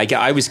 But yeah, I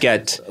always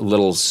get a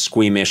little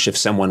squeamish if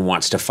someone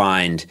wants to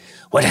find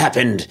what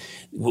happened,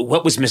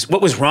 what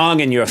was wrong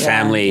in your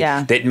family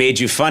that made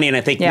you funny. And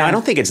I think, no, I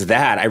don't think it's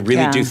that. I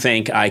really do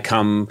think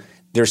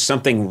there's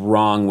something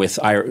wrong with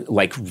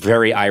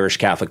very Irish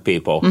Catholic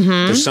people.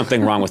 There's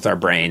something wrong with our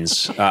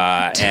brains,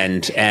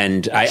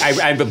 and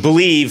I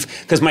believe,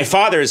 because my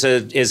father is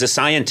a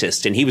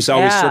scientist, and he was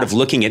always sort of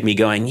looking at me,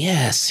 going,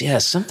 "Yes,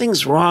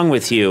 something's wrong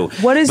with you."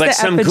 What is the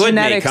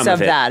epigenetics of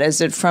that?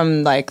 Is it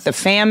from like the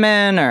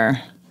famine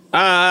or?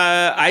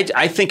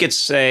 I think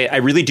I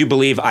really do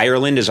believe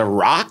Ireland is a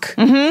rock,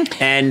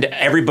 and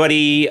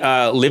everybody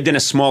lived in a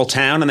small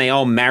town, and they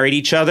all married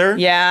each other.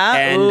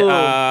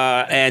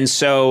 Yeah, and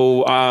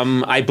so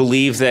I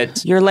believe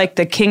that you're like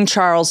the King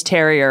Charles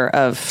Terrier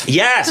of.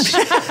 Yes,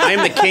 I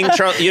am the King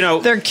Charles.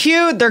 They're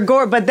cute, they're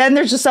gore, but then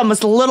there's just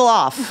almost a little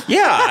off.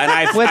 Yeah, and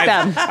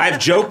I've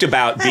joked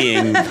about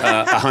being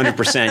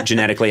 100%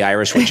 genetically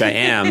Irish, which I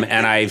am,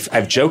 and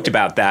I've joked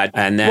about that.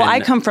 And then, I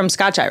come from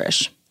Scotch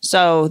Irish.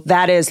 So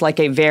that is like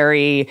a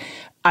very,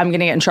 I'm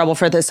going to get in trouble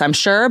for this, I'm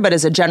sure, but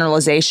as a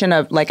generalization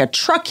of like a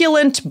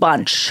truculent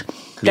bunch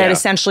that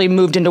essentially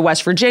moved into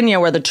West Virginia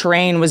where the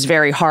terrain was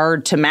very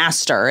hard to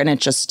master. And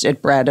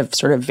it bred a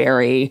sort of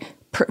very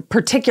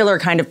particular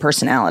kind of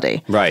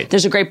personality. Right.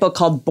 There's a great book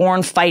called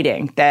Born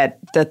Fighting that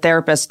the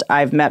therapist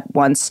I've met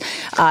once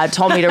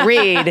told me to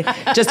read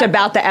just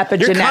about the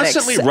epigenetics. You're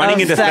constantly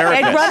running into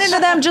therapists. I'd run into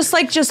them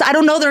just I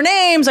don't know their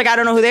names, like I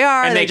don't know who they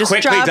are. And they just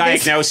quickly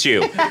diagnose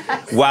you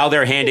while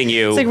they're handing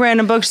you it's like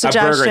random book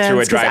suggestions. A burger through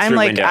a drive-through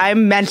window.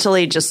 I'm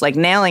mentally just like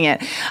nailing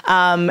it.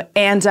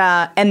 And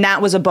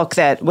that was a book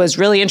that was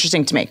really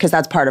interesting to me because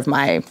that's part of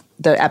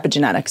the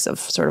epigenetics of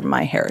sort of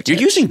my heritage.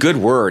 You're using good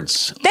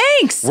words.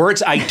 Thanks.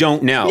 Words I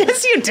don't know.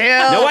 Yes, you do.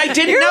 No, I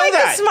didn't know like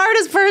that. You're the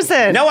smartest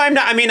person. No, I'm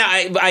not. I mean,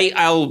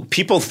 I'll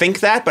people think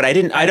that, but I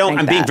didn't. I don't.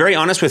 I'm being very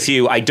honest with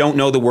you. I don't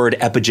know the word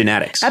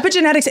epigenetics.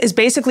 Epigenetics is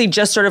basically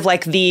just sort of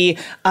like the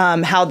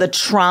how the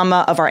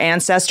trauma of our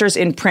ancestors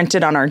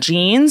imprinted on our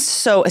genes.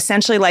 So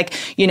essentially,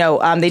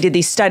 they did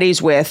these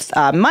studies with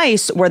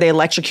mice where they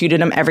electrocuted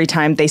them every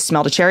time they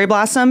smelled a cherry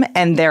blossom,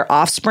 and their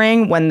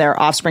offspring, when their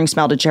offspring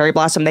smelled a cherry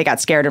blossom, they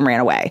got scared and ran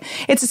away.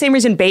 It's the same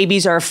reason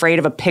babies are afraid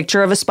of a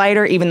picture of a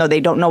spider, even though they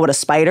don't know what a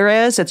spider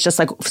is. It's just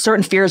like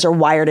certain fears are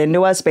wired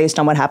into us based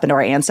on what happened to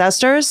our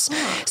ancestors.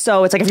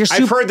 So it's like if you're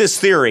I've heard this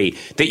theory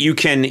that you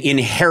can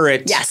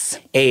inherit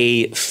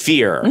a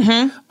fear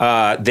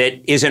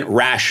that isn't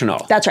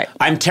rational. That's right.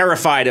 I'm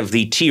terrified of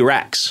the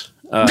T-Rex.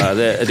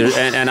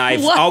 And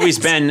I've always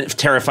been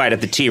terrified of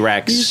the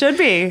T-Rex. You should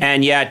be.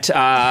 And yet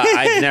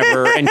I've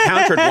never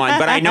encountered one,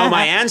 but I know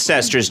my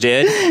ancestors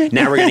did.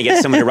 Now we're going to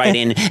get someone to write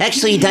in.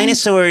 Actually,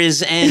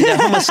 dinosaurs and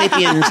Homo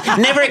sapiens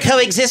never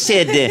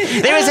coexisted.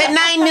 There was a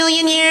 9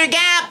 million year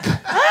gap.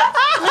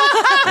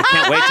 I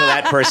can't wait till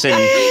that person.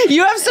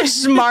 You have such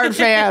smart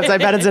fans. I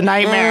bet it's a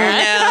nightmare.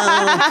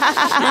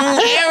 No.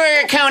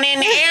 Error,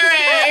 Conan, error.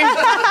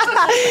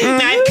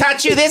 I've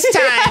caught you this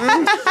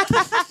time.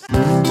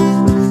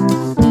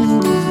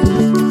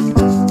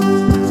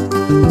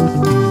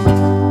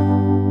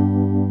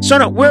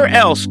 Sona, where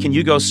else can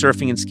you go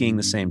surfing and skiing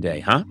the same day,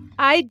 huh?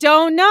 I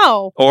don't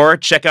know. Or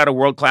check out a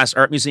world-class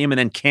art museum and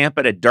then camp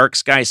at a dark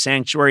sky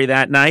sanctuary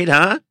that night,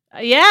 huh?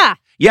 Yeah.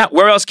 Yeah,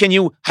 where else can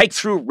you hike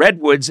through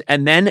redwoods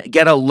and then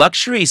get a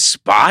luxury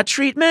spa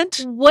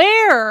treatment?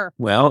 Where?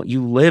 Well,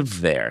 you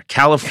live there.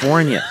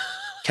 California.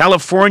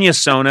 California,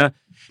 Sona.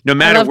 No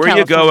matter where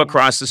you go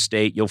across the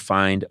state, you'll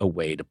find a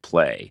way to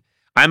play.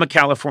 I'm a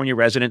California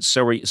resident,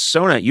 so are you.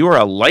 Sona, you are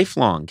a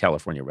lifelong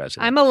California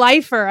resident. I'm a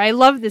lifer. I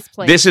love this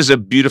place. This is a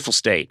beautiful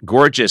state.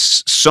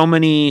 Gorgeous. So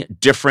many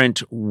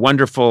different,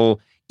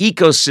 wonderful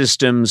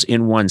ecosystems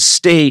in one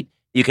state.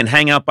 You can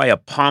hang out by a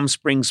Palm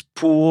Springs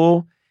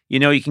pool. You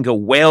know, you can go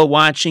whale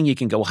watching. You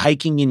can go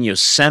hiking in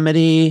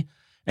Yosemite.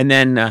 And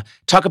then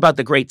talk about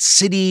the great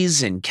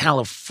cities in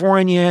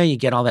California. You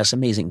get all this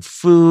amazing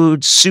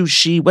food,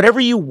 sushi, whatever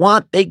you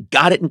want, they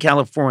got it in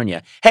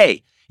California.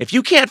 Hey, if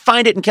you can't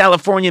find it in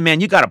California, man,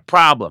 you got a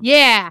problem.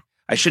 Yeah.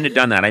 I shouldn't have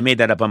done that. I made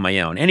that up on my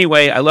own.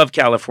 Anyway, I love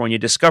California.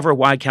 Discover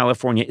why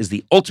California is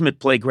the ultimate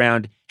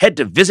playground. Head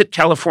to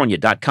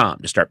visitcalifornia.com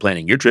to start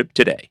planning your trip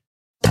today.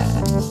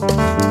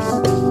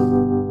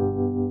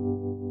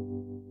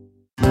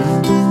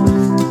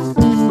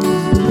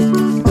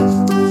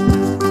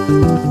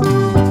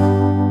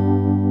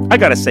 I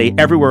gotta say,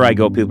 everywhere I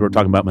go, people are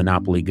talking about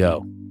Monopoly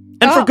Go.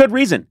 And for good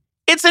reason.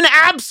 It's an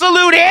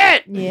absolute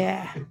hit!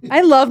 Yeah.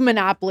 I love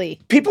Monopoly.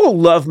 People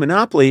love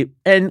Monopoly.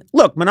 And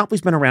look,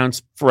 Monopoly's been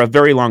around for a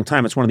very long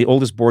time. It's one of the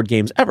oldest board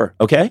games ever,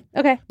 okay?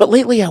 Okay. But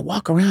lately I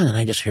walk around and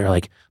I just hear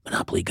like,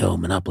 Monopoly Go,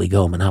 Monopoly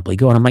Go, Monopoly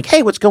Go. And I'm like,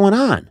 hey, what's going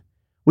on?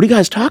 What are you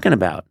guys talking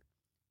about?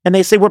 And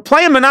they say, we're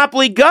playing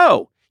Monopoly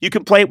Go. You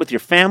can play it with your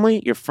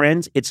family, your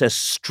friends. It's a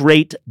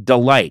straight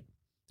delight.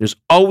 There's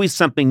always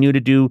something new to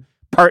do.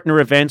 Partner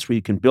events where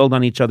you can build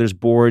on each other's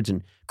boards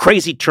and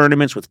crazy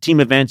tournaments with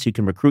team events you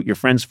can recruit your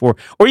friends for,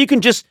 or you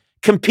can just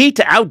compete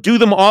to outdo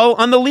them all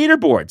on the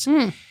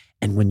leaderboards.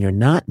 And when you're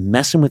not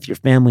messing with your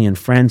family and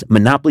friends,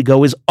 Monopoly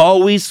Go is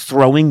always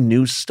throwing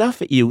new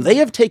stuff at you. They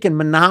have taken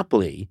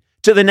Monopoly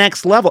to the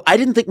next level. I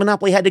didn't think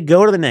Monopoly had to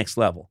go to the next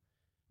level,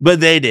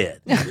 but they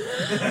did.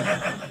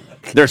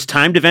 There's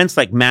timed events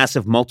like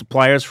massive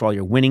multipliers for all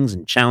your winnings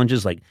and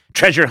challenges like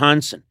treasure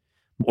hunts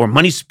or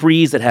money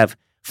sprees that have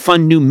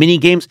fun new mini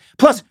games,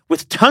 plus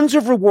with tons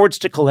of rewards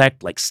to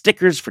collect, like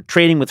stickers for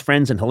trading with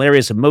friends and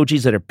hilarious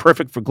emojis that are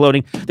perfect for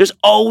gloating. There's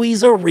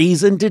always a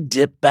reason to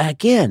dip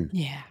back in.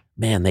 Yeah.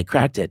 Man, they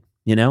cracked it,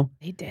 you know?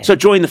 They did. So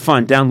join the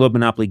fun. Download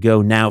Monopoly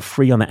Go now,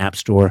 free on the App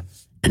Store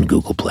and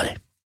Google Play.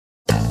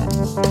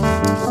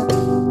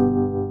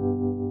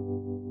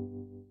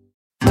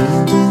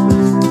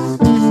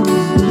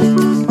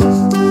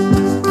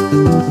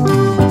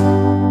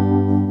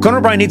 Conan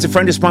O'Brien Needs a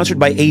Friend is sponsored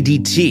by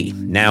ADT.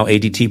 Now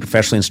ADT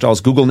professionally installs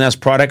Google Nest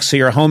products so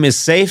your home is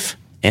safe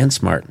and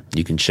smart.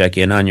 You can check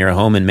in on your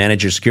home and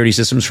manage your security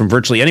systems from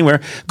virtually anywhere.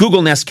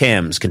 Google Nest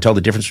cams can tell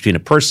the difference between a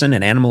person,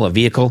 an animal, a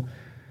vehicle,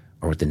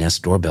 or with the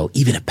Nest doorbell,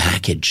 even a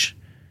package.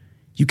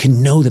 You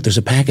can know that there's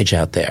a package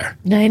out there.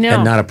 I know.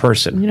 And not a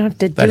person. You don't have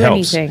to that do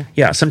helps. anything.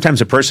 Yeah, sometimes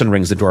a person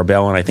rings the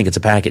doorbell and I think it's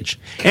a package.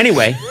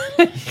 Anyway,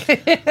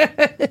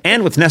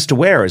 and with Nest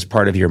Aware as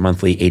part of your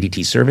monthly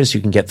ADT service,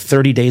 you can get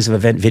 30 days of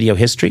event video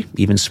history,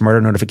 even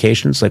smarter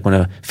notifications like when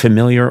a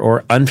familiar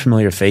or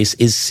unfamiliar face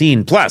is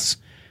seen. Plus,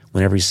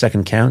 when every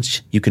second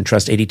counts, you can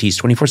trust ADT's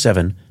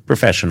 24/7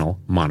 professional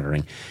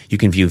monitoring. You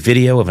can view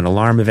video of an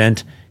alarm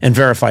event and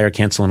verify or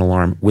cancel an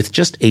alarm with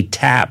just a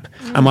tap.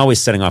 I'm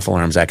always setting off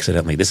alarms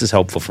accidentally. This is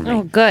helpful for me.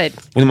 Oh, good.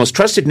 When the most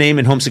trusted name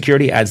in home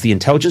security adds the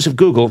intelligence of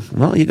Google,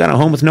 well, you got a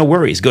home with no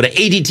worries. Go to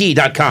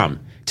ADT.com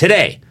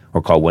today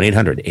or call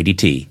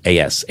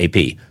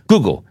 1-800-ADT-ASAP.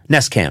 Google,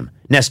 Nest Cam,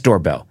 Nest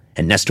Doorbell,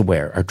 and Nest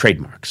Aware are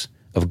trademarks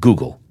of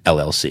Google,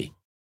 LLC.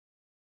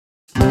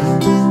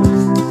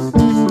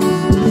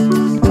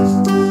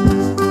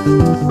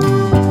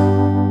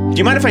 Do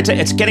you mind if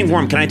it's getting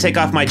warm. Can I take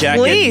off my jacket?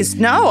 Please.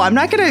 No, I'm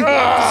not going to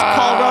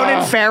call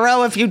Ronan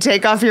Farrow if you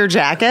take off your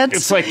jacket.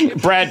 It's like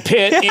Brad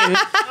Pitt in the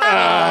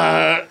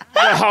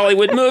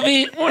Hollywood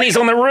movie when he's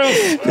on the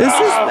roof. This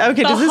is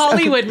okay. The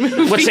Hollywood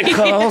movie. What's it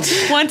called?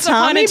 Once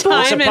Upon a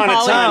Time in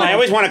Hollywood. I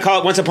always want to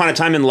call it Once Upon a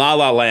Time in La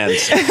La Land.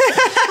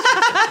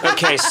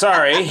 Okay,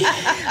 sorry.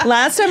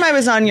 Last time I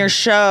was on your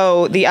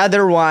show, the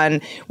other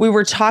one, we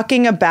were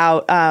talking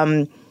about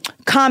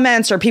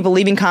comments or people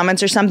leaving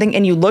comments or something,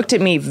 and you looked at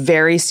me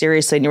very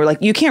seriously and you were like,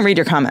 you can't read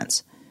your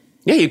comments.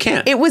 Yeah, you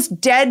can. It was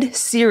dead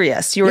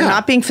serious. You were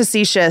not being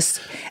facetious.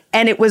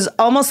 And it was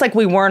almost like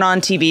we weren't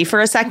on TV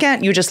for a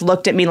second. You just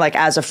looked at me like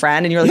as a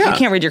friend and you're like, you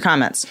can't read your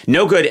comments.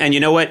 No good. And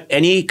you know what?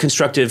 Any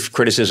constructive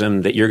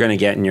criticism that you're going to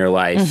get in your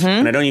life,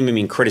 and I don't even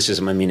mean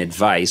criticism, I mean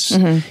advice,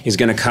 is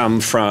going to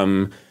come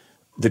from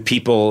the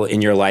people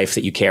in your life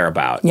that you care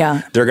about.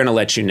 Yeah. They're going to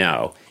let you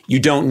know. You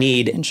don't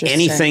need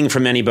anything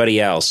from anybody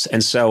else.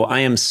 And so I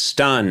am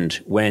stunned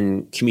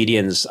when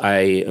comedians,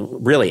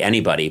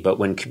 anybody, but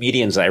when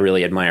comedians I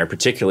really admire,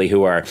 particularly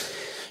who are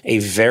a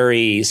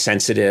very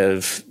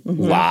sensitive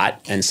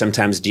lot and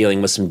sometimes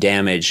dealing with some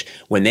damage,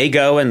 when they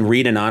go and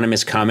read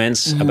anonymous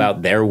comments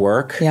about their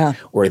work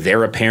or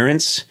their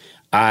appearance,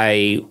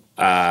 I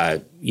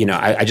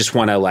I just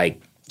want to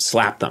like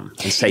slap them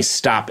and say,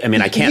 stop. I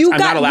mean, I can't, I'm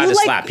not allowed to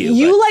slap you.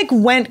 You like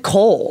went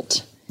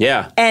cold.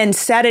 Yeah. And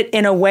said it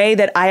in a way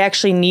that I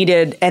actually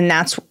needed. And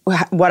that's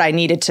what I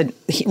needed to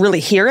really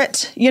hear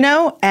it,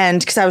 And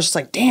because I was just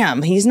like,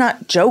 damn, he's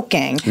not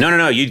joking.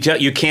 No.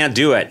 You can't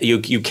do it.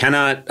 You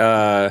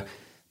cannot.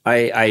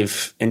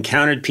 I've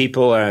encountered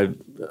people.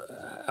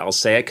 I'll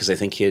say it because I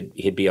think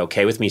he'd be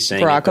okay with me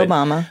saying Barack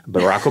Obama.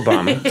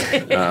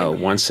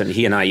 Once, and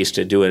he and I used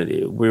to do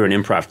it. We were in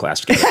improv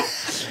class together.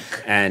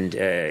 And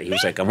he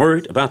was like, I'm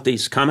worried about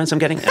these comments I'm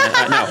getting.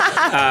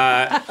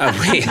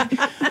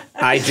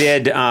 I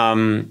did.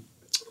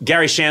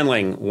 Gary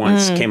Shandling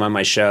once came on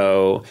my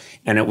show,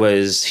 and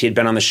he'd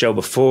been on the show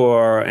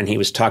before, and he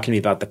was talking to me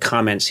about the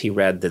comments he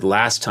read the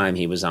last time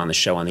he was on the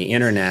show on the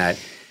internet.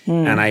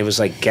 And I was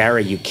like,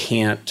 Gary, you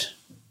can't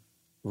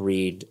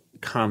read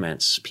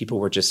comments. People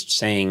were just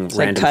saying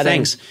random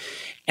things.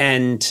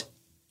 And,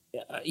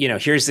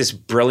 here's this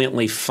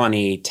brilliantly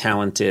funny,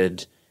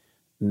 talented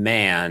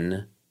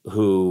man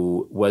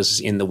who was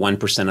in the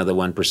 1% of the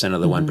 1%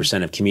 of the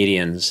 1% of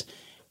comedians.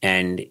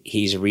 And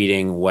he's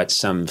reading what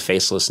some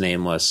faceless,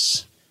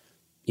 nameless,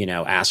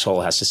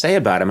 asshole has to say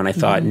about him. And I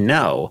thought,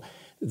 no,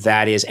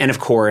 that is, and of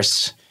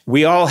course,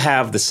 we all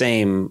have the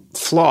same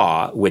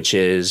flaw, which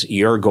is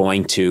you're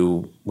going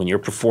to, when you're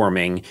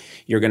performing,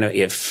 you're going to,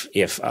 if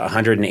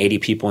 180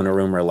 people in a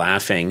room are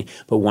laughing,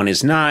 but one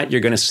is not,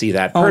 you're going to see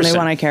that person. Only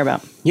one I care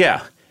about.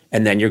 Yeah.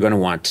 And then you're going to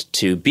want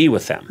to be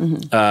with them.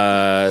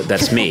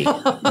 That's me,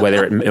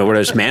 whether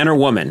it's man or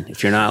woman.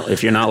 If you're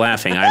not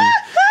laughing, I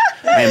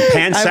am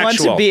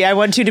pansexual. I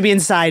want you to be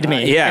inside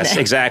me. Yes,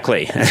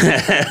 exactly.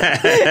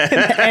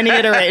 Any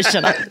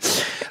iteration.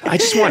 I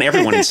just want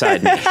everyone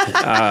inside me.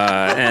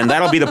 And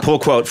that'll be the pull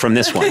quote from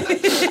this one.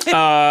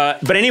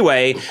 But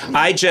anyway,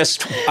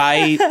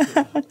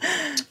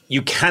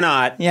 you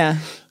cannot. Yeah.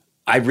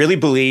 I really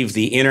believe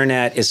the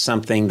internet is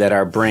something that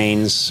our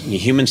brains,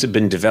 humans have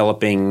been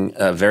developing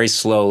very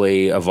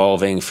slowly,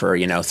 evolving for,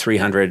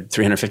 $350,000,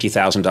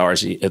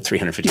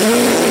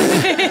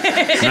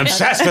 $350,000. I'm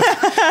obsessed with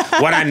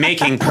what I'm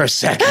making per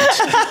second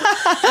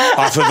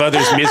off of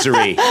others'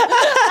 misery.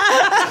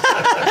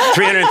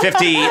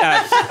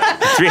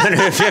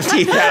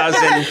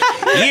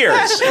 350,000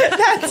 years.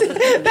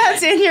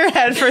 That's in your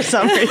head for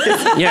some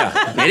reason.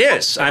 Yeah, it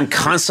is. I'm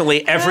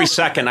constantly, every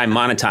second, I'm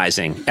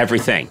monetizing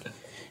everything.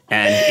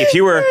 And if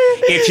you were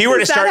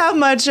to start, how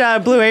much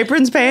Blue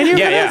Apron's paying you?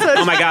 Yeah.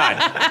 Oh my God,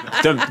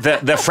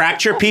 the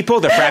fracture people,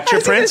 the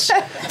fracture prints,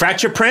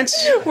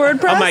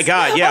 WordPress. Oh my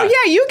God, yeah. Oh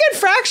yeah, you get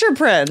fracture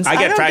prints. I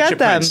get fracture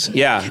prints.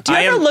 Yeah. Do you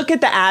ever look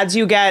at the ads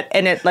you get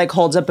and it like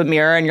holds up a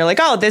mirror and you're like,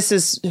 oh, this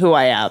is who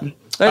I am.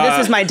 Or this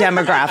is my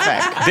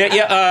demographic.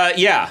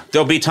 Yeah.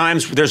 There'll be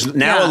times. There's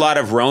now a lot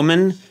of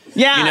Roman.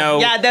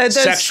 Yeah, the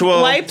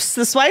sexual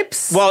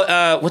swipes.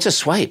 Well, what's a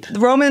swipe?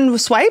 Roman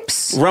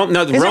swipes? Is it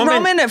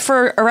Roman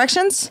for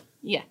erections?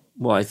 Yeah.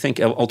 Well, I think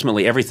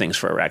ultimately everything's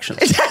for erections.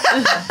 So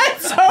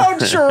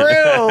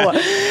true.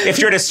 If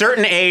you're at a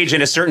certain age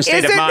and a certain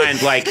state of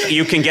mind, like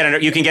you can get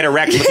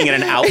erect looking at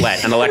an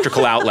outlet, an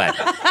electrical outlet.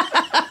 Look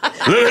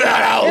at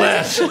that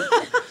outlet.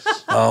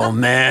 Oh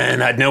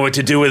man, I'd know what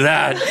to do with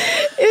that.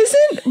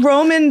 Isn't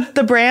Roman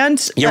the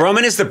brand? Yeah,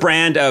 Roman is the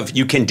brand of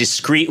you can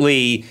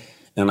discreetly.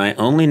 And I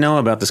only know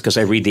about this because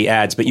I read the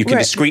ads, but you can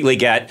discreetly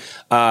get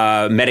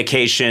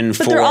medication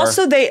for... But they're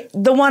also the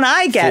one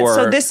I get.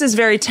 So this is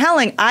very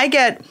telling. I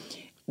get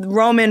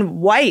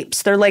Roman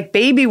wipes. They're like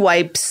baby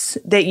wipes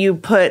that you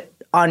put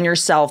on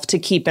yourself to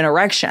keep an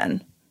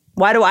erection.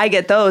 Why do I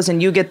get those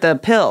and you get the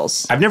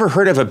pills? I've never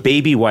heard of a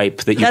baby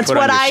wipe that you put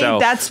on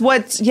yourself.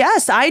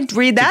 Yes, I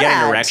read that. To get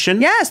an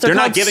erection? Yes, they're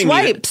not called giving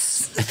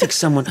swipes. I think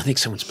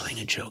someone's playing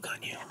a joke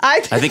on you. I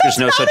think there's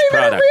no such product. It's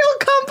not even a real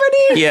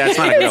company. Yeah, it's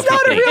not a real company. It's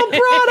not a real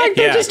product.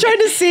 They're just trying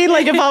to see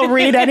if I'll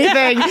read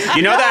anything.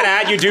 You know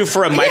that ad you do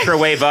for a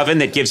microwave oven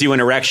that gives you an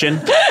erection?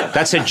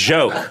 That's a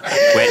joke,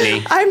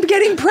 Whitney. I'm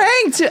getting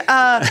pranked.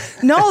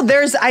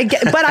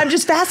 But I'm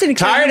just fascinated.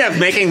 Tired of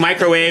making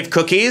microwave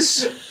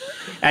cookies?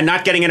 And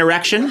not getting an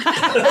erection?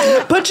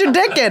 Put your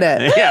dick in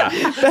it. Yeah.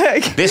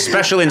 This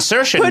special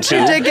insertion. Put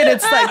your dick in it.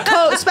 It's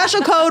like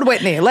special code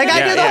Whitney.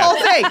 I do the whole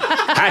thing.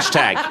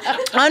 Hashtag.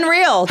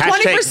 Unreal.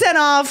 20%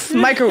 off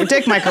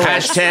dick microwave.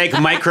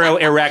 Hashtag micro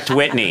erect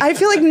Whitney. I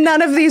feel like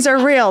none of these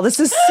are real.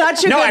 This is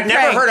such a good I've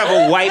never heard of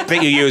a wipe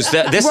that you use.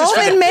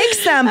 Roman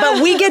makes them,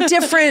 but we get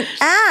different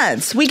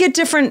ads. We get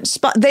different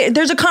spots.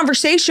 There's a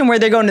conversation where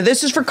they're going to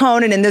this is for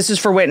Conan and this is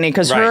for Whitney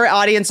because her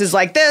audience is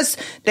like this.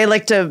 They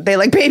like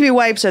baby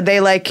wipes or they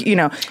like,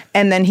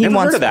 and then he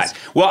wants heard of that.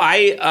 Well,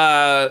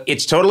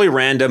 it's totally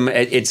random.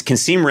 It can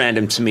seem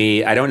random to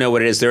me. I don't know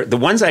what it is. The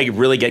ones I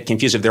really get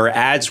confused with, there are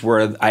ads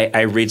where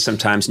I read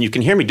sometimes, and you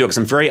can hear me do it because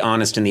I'm very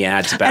honest in the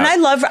ads about. And I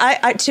love,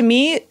 to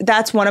me,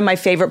 that's one of my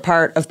favorite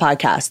part of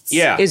podcasts.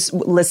 Yeah. Is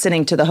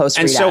listening to the host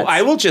read ads. And so ads.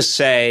 I will just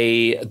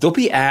say, there'll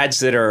be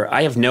ads that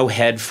I have no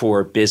head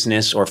for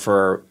business or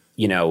for,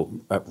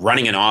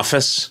 running an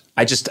office.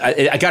 I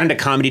got into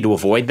comedy to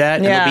avoid that.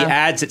 And there'll be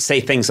ads that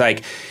say things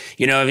like,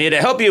 you know, to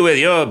help you with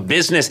your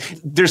business.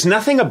 There's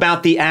nothing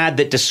about the ad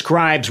that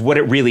describes what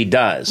it really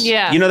does.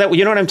 Yeah. You know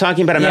what I'm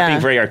talking about? I'm not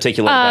being very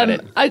articulate about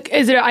it.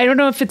 I don't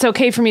know if it's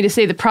okay for me to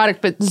say the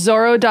product, but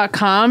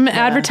Zorro.com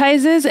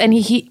advertises, and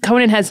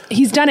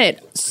he's done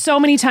it so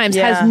many times,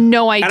 has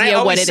no idea what it is. And I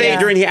always say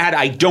during the ad,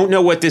 I don't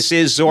know what this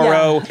is,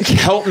 Zorro.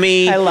 Help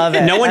me. I love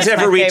it. No one's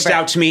ever reached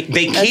out to me.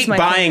 They keep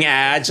buying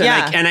ads,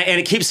 and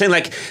it keeps saying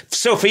like,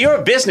 so for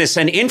your business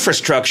and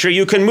infrastructure,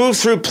 you can move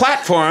through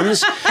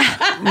platforms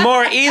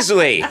more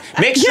easily.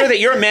 Make sure that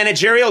your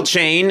managerial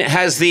chain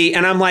has the,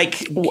 and I'm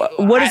like,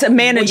 what is a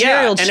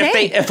managerial chain?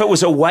 And if it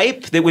was a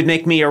wipe that would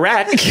make me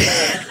erect,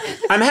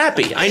 I'm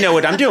happy. I know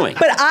what I'm doing.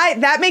 But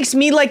that makes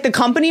me like the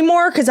company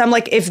more, because I'm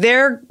like, if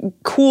they're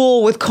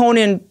cool with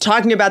Conan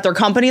talking about their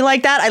company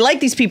like that, I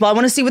like these people. I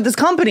want to see what this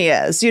company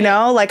is, you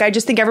know? Like, I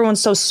just think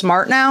everyone's so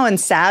smart now and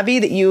savvy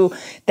that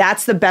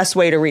that's the best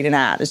way to read an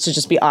ad, is to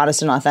just be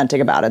honest and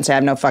authentic about it and say, I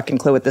have no fucking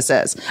clue what this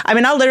is. I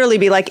mean, I'll literally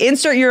be like,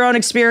 insert your own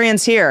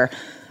experience here.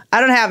 I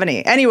don't have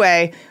any.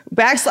 Anyway,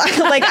 backslash,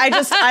 like,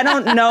 I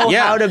don't know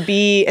how to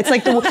be. It's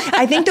like,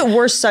 I think that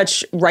we're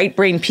such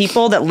right-brain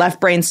people that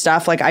left-brain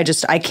stuff, like, I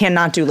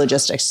cannot do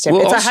logistics.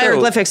 Well, it's a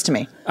hieroglyphics to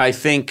me. I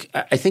think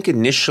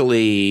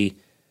initially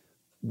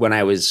when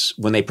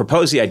they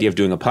proposed the idea of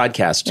doing a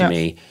podcast to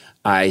me,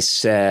 I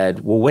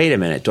said, well, wait a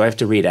minute, do I have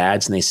to read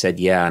ads? And they said,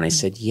 yeah. And I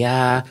said,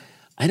 yeah,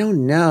 I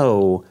don't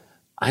know.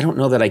 I don't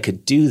know that I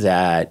could do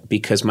that,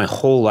 because my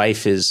whole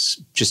life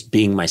is just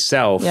being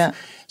myself. Yeah.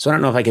 So I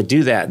don't know if I could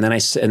do that. And then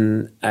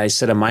I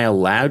said, am I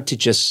allowed to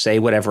just say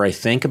whatever I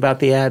think about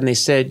the ad? And they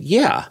said,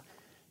 yeah.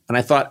 And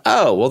I thought,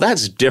 oh, well,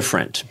 that's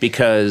different,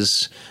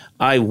 because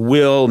I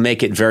will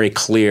make it very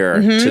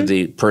clear to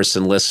the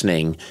person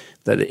listening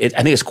that I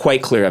think it's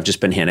quite clear I've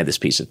just been handed this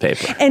piece of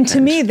paper. And to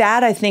me,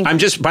 that I think...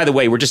 by the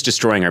way, we're just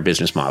destroying our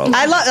business model.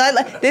 I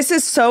love this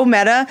is so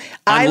meta.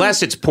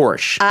 Unless it's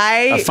Porsche,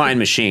 a fine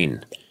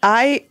machine.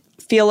 I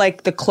feel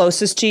like the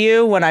closest to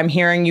you when I'm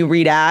hearing you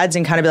read ads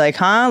and kind of be like,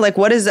 huh? Like,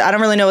 what is, I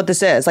don't really know what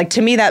this is. Like,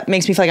 to me, that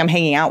makes me feel like I'm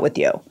hanging out with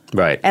you.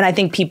 Right. And I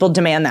think people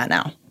demand that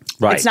now.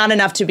 Right. It's not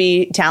enough to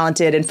be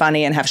talented and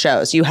funny and have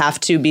shows. You have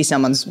to be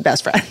someone's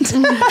best friend.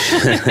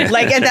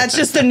 Like, and that's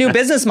just the new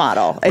business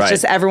model. It's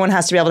just everyone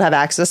has to be able to have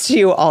access to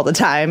you all the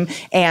time.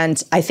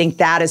 And I think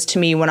that is, to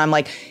me, when I'm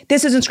like,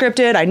 this isn't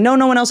scripted. I know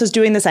no one else is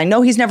doing this. I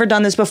know he's never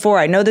done this before.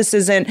 I know this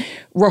isn't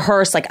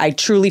rehearsed. Like, I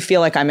truly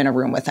feel like I'm in a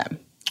room with him.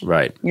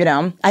 Right. You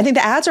know, I think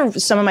the ads are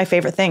some of my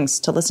favorite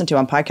things to listen to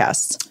on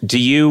podcasts. Do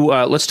you,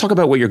 let's talk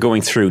about what you're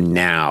going through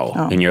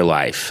now in your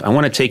life. I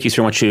want to take you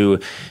through, I want you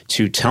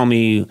to tell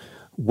me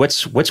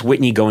what's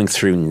Whitney going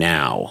through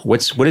now?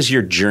 What is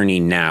your journey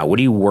now? What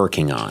are you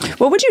working on?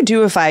 What would you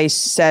do if I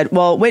said,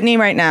 well, Whitney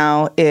right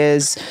now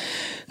is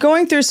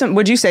going through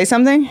would you say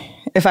something?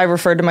 If I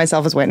referred to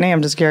myself as Whitney,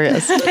 I'm just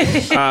curious.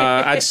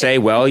 I'd say,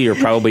 well, you're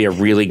probably a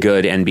really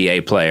good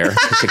NBA player.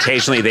 Because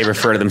occasionally they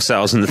refer to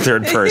themselves in the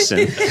third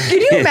person. Can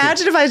you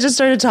imagine if I just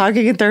started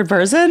talking in third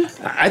person?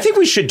 I think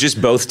we should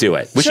just both do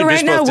it. So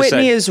right now,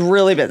 Whitney is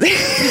really busy.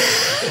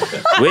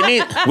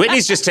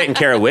 Whitney's just taking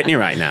care of Whitney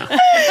right now.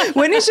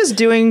 Whitney's just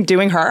doing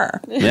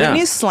her. Yeah.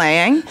 Whitney's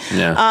slaying.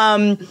 Yeah.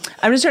 I'm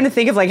just trying to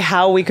think of like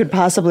how we could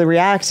possibly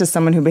react to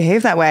someone who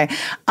behaved that way.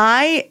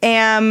 I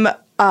am...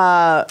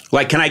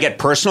 like, can I get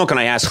personal? Can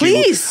I ask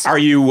Please. you, are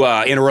you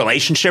in a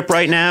relationship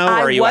right now?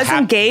 I was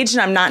engaged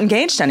and I'm not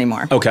engaged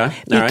anymore. Okay.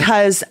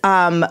 Because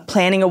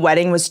planning a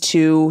wedding was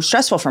too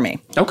stressful for me.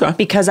 Okay.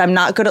 Because I'm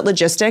not good at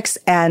logistics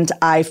and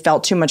I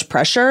felt too much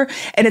pressure.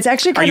 And it's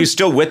actually Are you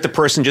still with the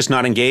person, just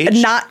not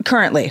engaged? Not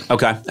currently.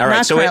 Okay. All right.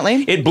 Not so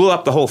currently. It blew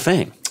up the whole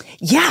thing.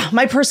 Yeah,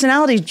 my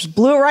personality just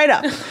blew it right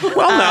up.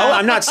 Well, no,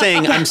 I'm not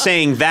saying. I'm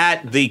saying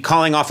that the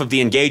calling off of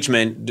the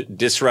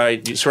engagement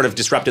sort of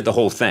disrupted the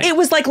whole thing. It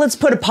was like, let's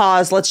put a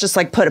pause. Let's just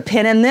like put a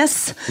pin in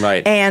this.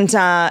 Right. And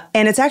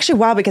it's actually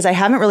wild because I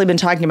haven't really been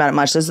talking about it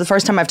much. This is the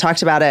first time I've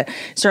talked about it,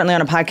 certainly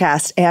on a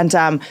podcast.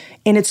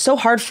 And it's so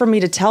hard for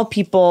me to tell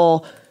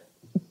people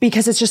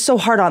because it's just so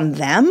hard on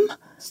them.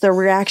 Their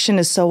reaction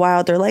is so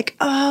wild. They're like,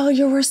 "Oh,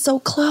 you were so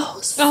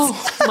close." Oh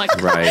my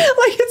God! Right.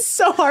 Like it's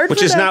so hard.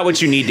 Which is not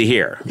what you need to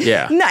hear.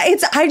 Yeah. No,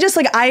 I just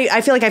like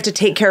I feel like I have to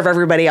take care of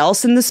everybody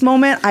else in this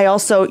moment. I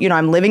also,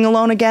 I'm living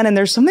alone again, and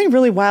there's something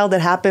really wild that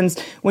happens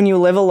when you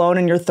live alone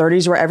in your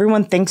 30s, where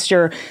everyone thinks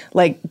you're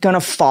like gonna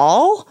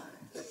fall.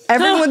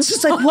 Everyone's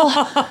just like, well,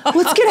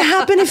 what's going to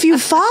happen if you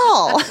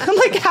fall? I'm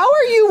like, how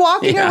are you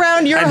walking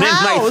around your house?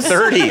 I'm in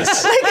my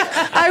 30s.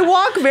 Like, I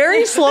walk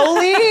very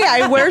slowly.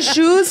 I wear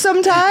shoes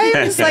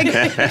sometimes.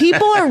 Like,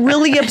 people are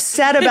really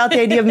upset about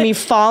the idea of me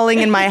falling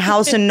in my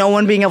house and no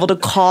one being able to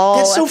call.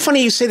 That's so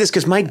funny you say this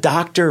because my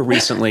doctor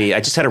recently, I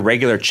just had a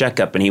regular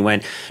checkup and he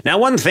went, now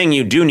one thing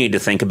you do need to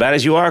think about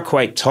is you are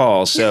quite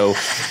tall. So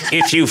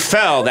if you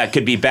fell, that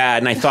could be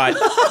bad. And I thought,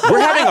 we're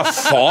having a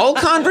fall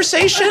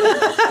conversation?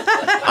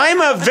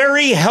 I'm a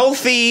very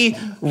healthy,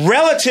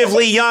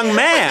 relatively young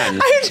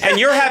man, and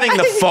you're having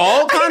the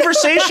fall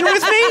conversation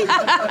with me?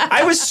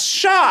 I was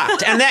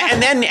shocked. And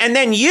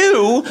then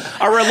you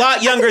are a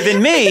lot younger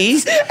than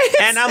me,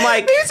 and I'm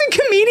like, it's a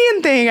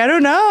comedian thing. I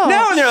don't know.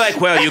 No, and they're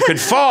like, well, you could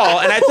fall.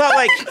 And I thought,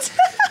 like,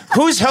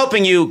 who's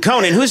helping you,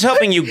 Conan? Who's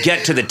helping you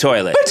get to the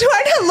toilet? But do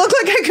I not look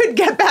like I could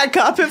get back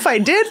up if I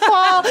did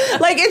fall?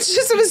 Like,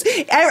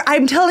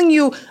 I'm telling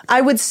you,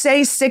 I would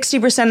say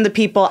 60% of the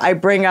people I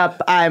bring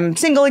up, I'm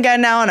single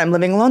again now and I'm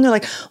living alone. They're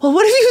like, well,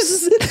 what if you,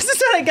 this is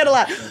what I get a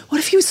lot. What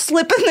if you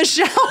slip in the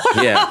shower?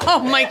 Yeah. Oh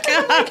my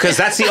God. Because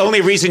that's the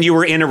only reason you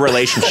were in a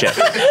relationship.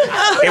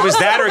 It was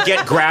that or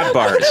get grab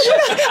bars.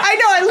 I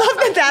know, I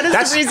love that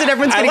is the reason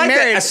everyone's getting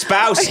married. That a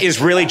spouse is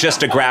really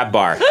just a grab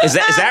bar. Is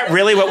that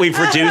really what we've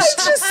reduced?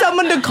 It's just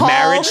someone to call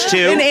marriage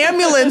to? An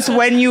ambulance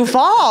when you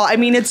fall. I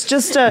mean, it's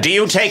just a... Do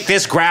you take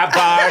this grab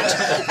bar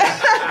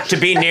to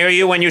be near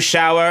you when you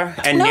shower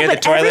and near the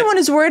toilet? Everyone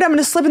is worried I'm going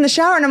to slip in the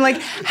shower. And I'm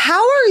like,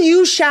 how are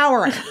you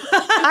showering?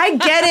 I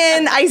get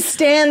in, I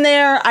stand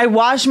there, I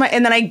wash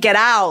and then I get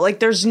out. Like,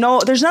 there's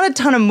not a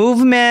ton of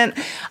movement.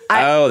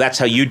 That's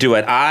how you do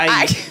it.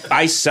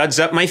 I suds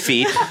up my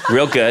feet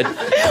real good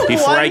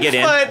before I get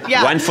in.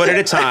 1 foot at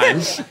a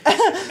time.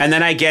 And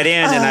then I get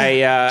in and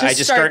I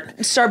just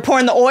start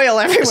pouring the oil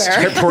everywhere.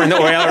 Start pouring the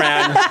oil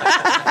around.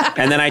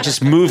 And then I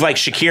just move like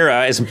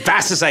Shakira as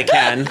fast as I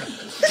can.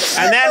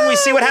 And then we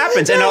see what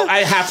happens. And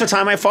half the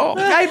time I fall.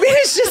 I mean,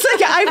 it's just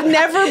like, I've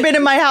never been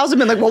in my house and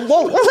been like, whoa,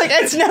 like,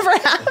 it's never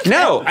happened.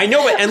 No, I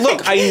know it. And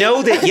look, I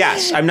know that,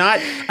 yes, I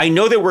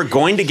know that we're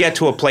going to get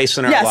to a place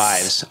in our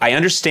lives. I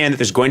understand that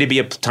there's going to be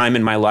a time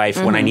in my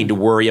life when I need to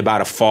worry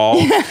about a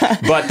fall.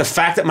 But the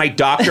fact that my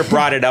doctor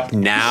brought it up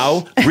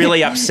now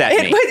really upset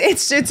me. But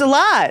it's a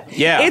lot.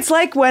 Yeah. It's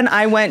like when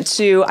I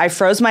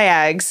froze my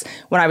eggs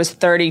when I was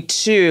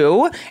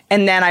 32,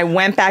 and then I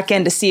went back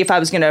in to see if I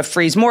was going to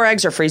freeze more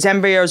eggs or freeze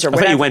embryos. Or whatever.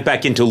 I thought you went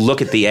back in to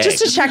look at the eggs.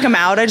 Just to check them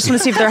out. I just want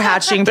to see if they're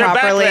hatching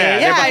properly.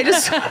 Back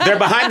there. They're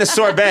behind the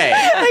sorbet.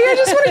 I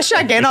just want to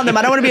check in on them.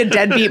 I don't want to be a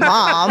deadbeat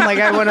mom. Like,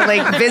 I want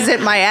to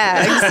visit my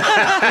eggs.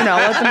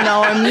 Let them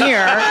know I'm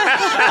here.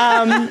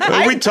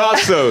 We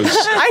toss those.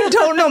 I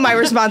don't know my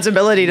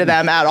responsibility to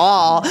them at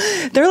all.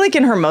 They're like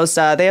in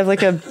Hermosa. They have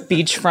like a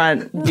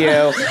beachfront view.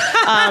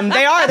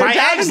 They are.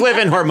 My eggs live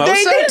in Hermosa?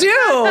 They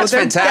do. That's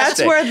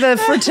fantastic. That's where the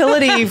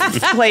fertility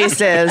place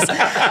is.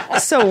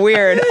 So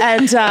weird.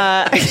 And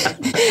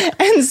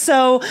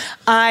so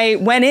I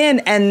went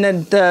in, and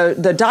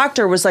the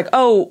doctor was like,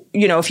 oh,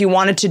 if you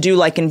wanted to do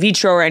like in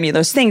vitro or any of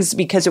those things,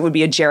 because it would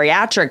be a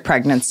geriatric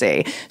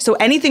pregnancy. So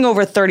anything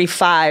over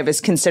 35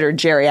 is considered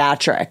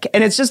geriatric.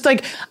 And it's just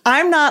like,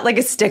 I'm not like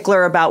a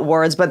stickler about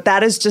words, but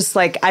that is just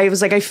like, I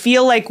was like, I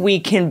feel like we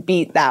can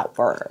beat that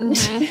word.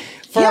 Mm-hmm.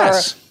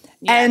 Yes.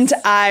 And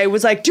I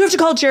was like, do you have to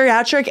call it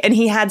geriatric? And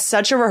he had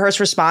such a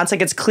rehearsed response.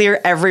 Like, it's clear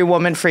every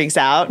woman freaks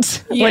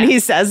out when he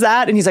says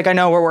that. And he's like, I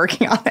know, we're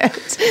working on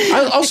it.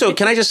 Also,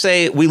 can I just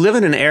say, we live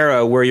in an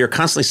era where you're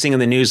constantly seeing in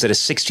the news that a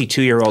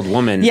 62-year-old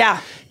woman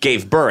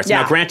gave birth.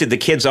 Yeah. Now, granted, the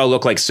kids all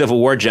look like Civil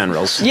War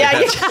generals. Yeah. I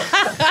don't even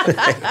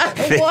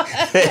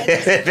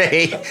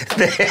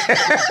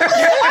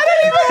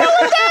know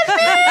what that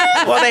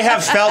means. Well, they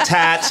have felt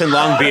hats and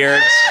long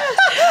beards.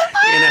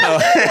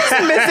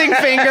 Some missing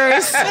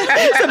fingers,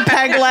 some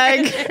peg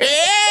leg. They're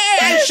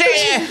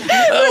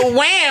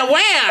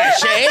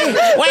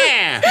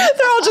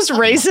all just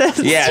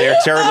racist. Yeah, they're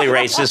terribly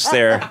rafist.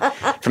 They're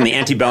from the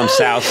antebellum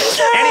South.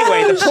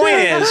 Anyway, the point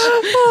is,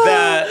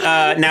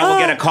 now we'll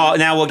get a call.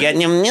 Now we'll get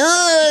antebellum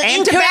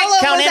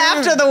was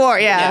after the war.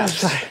 Yeah.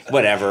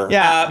 Whatever.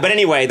 Yeah. But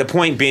anyway, the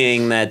point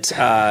being that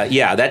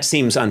that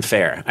seems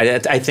unfair.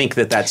 I think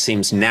that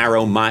seems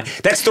narrow-minded.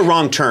 That's the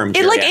wrong term.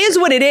 It is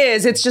what it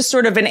is. It's just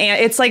sort of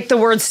it's like the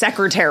word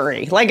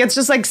secretary. Like, it's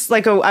just like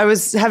I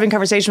was having a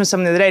conversation with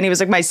someone the other day, and he was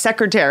like, my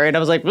secretary, and I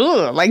was like,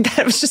 ugh, like,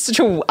 that was just such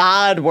an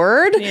odd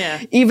word.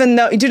 Yeah. Even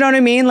though, do you know what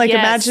I mean? Like,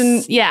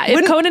 imagine. Yeah.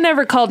 If Conan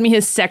ever called me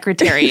his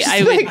secretary,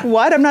 I would. Like,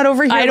 what? I'm not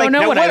over here. I don't know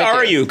now, what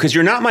are you? Because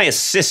you're not my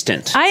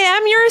assistant. I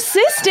am your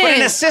assistant. But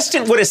an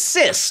assistant would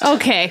assist.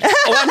 Okay.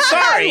 Oh, I'm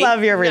sorry. I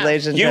love your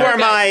relationship. You are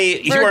my.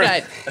 You're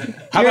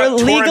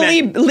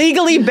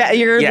legally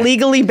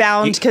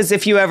bound, because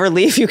if you ever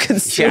leave, you can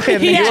sue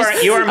him.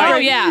 Yes. You are my. Oh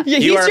yeah.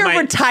 He's your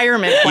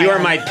retirement plan. You are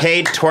my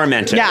paid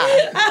tormentor.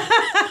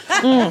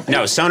 Yeah.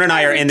 No, Sona and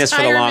I are in this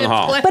for the long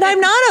haul. But I'm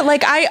not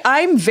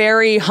I'm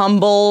very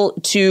humble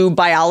to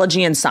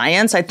biology and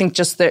science. I think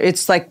just that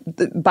it's like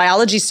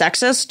biology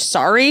sexist.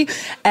 Sorry,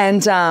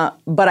 and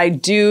but I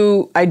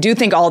do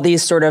think all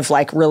these sort of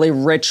like really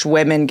rich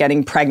women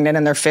getting pregnant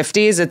in their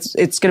 50s.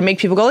 It's going to make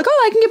people go like,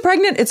 oh, I can get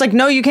pregnant. It's like,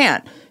 no, you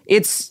can't.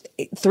 It's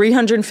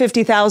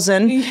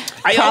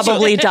 $350,000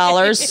 probably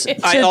dollars to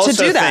do that. I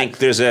also think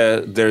there's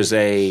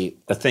a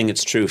thing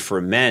that's true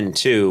for men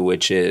too,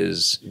 which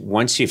is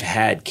once you've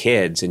had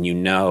kids and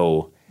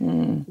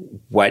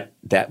what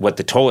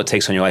the toll it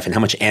takes on your life and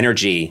how much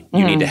energy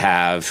you need to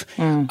have.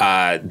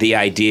 The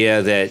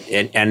idea that,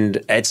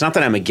 and it's not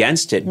that I'm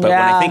against it, but when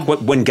I think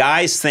when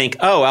guys think,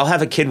 oh, I'll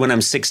have a kid when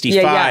I'm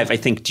 65, I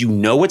think, do you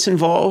know what's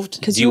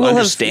involved? Do you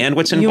understand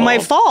what's involved? You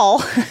might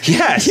fall.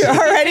 Yes. You're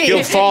already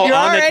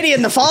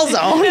in the fall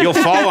zone. You'll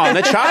fall on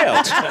the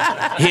child.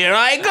 Here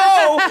I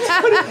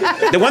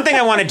go. The one thing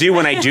I want to do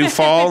when I do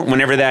fall,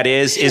 whenever that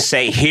is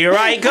say, here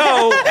I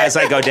go, as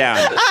I go down.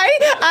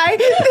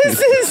 This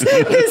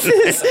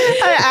is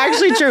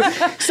actually true.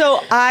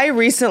 So I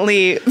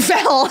recently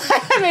fell.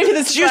 Maybe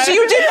this. So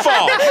you did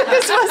fall.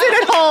 This wasn't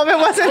at home. It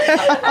wasn't at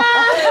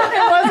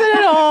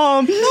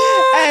home.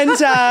 And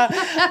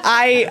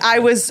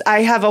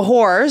I have a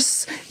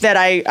horse that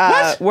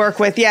I work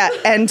with. Yeah,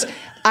 and.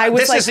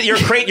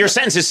 Your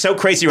sentence is so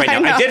crazy right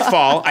now. I did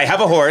fall. I have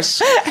a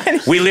horse.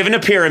 We live in a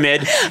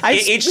pyramid.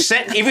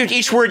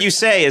 Each word you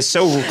say is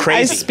so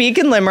crazy. I speak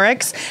in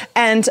limericks,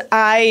 and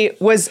I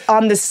was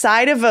on the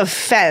side of a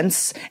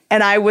fence,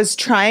 and I was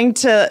trying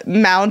to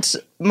mount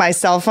my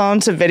cell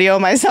phone to video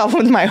myself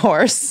with my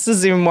horse. This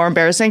is even more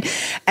embarrassing.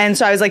 And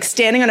so I was like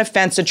standing on a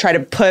fence to try to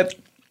put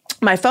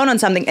my phone on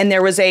something, and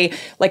there was a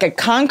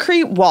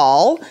concrete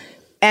wall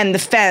and the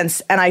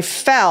fence, and I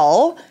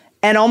fell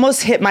and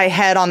almost hit my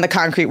head on the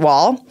concrete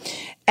wall.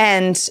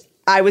 And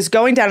I was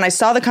going down and I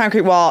saw the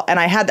concrete wall and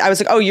I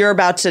was like, oh, you're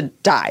about to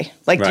die.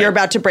 You're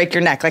about to break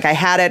your neck. I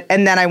had it.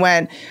 And then I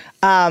went,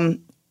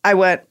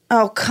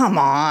 oh, come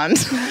on.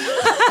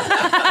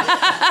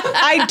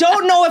 I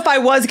don't know if I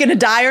was going to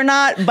die or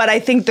not, but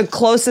I think the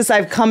closest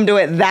I've come to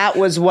it, that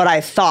was what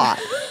I thought.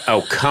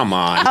 Oh, come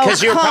on.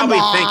 Because you're probably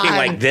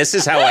thinking, this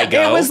is how I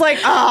go. It was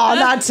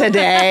not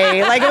today.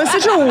 It was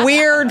such a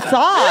weird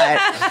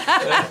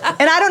thought.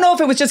 And I don't know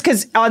if it was just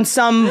because on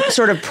some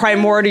sort of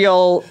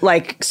primordial,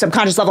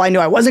 subconscious level, I knew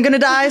I wasn't going to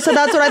die. So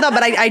that's what I thought.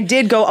 But I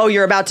did go, oh,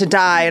 you're about to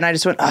die. And I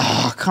just went,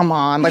 oh, come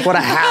on. What a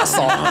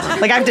hassle.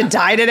 I have to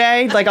die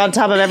today, on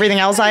top of everything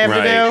else I have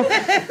to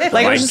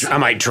do.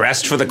 Am I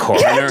dressed for the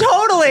coroner? Yeah,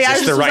 totally. I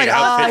was just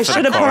I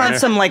should have put on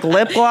some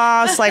lip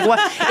gloss.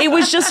 What? It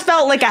was just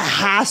felt like a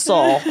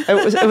hassle. It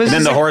was. And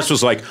then the horse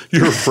was like,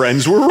 "Your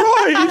friends were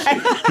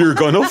right. You're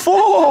gonna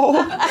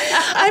fall."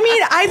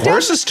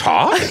 Horses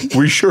talk.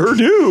 We sure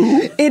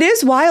do. It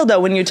is wild though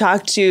when you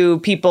talk to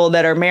people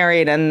that are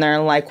married and they're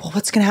like, "Well,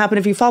 what's gonna happen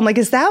if you fall?" I'm like,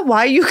 "Is that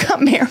why you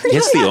got married?"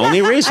 It's the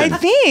only reason. I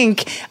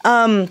think.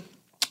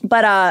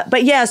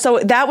 But yeah, so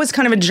that was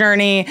kind of a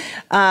journey.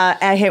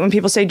 I hate when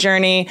people say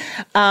journey.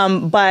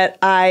 But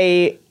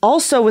I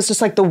also was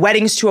just the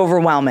wedding's too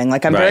overwhelming.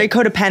 I'm very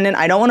codependent.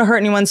 I don't want to hurt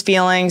anyone's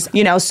feelings,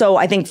 So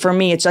I think for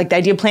me, it's the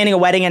idea of planning a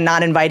wedding and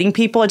not inviting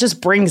people. It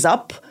just brings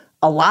up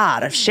a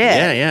lot of shit.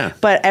 Yeah.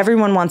 But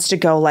everyone wants to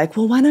go well,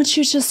 why don't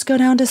you just go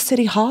down to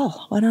City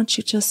Hall? Why don't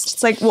you just,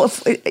 it's well,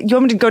 if you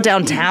want me to go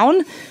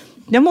downtown?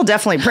 Then we'll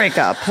definitely break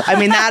up.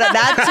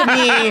 That to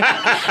me,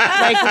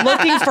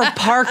 looking for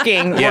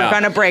parking, we're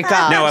going to break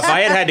up. Now, if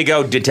I had to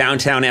go to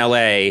downtown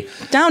LA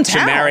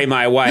to marry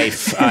my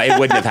wife, it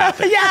wouldn't have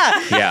happened.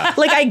 Yeah.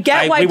 I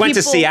get why we went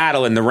to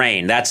Seattle in the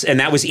rain.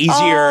 That was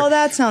easier. Oh,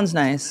 that sounds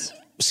nice.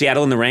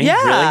 Seattle in the rain? Yeah,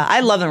 really? I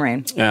love the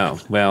rain. Oh,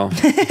 well,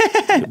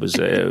 it was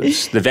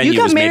the venue. You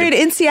got married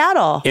in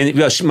Seattle.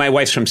 My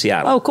wife's from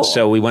Seattle. Oh, cool.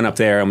 So we went up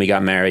there and we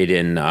got married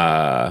in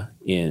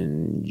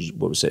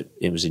what was it?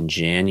 It was in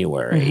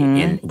January,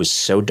 and it was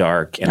so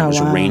dark and it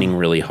was raining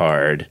really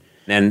hard.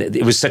 And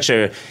it was such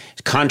a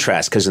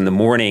contrast because in the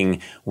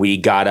morning we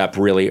got up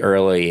really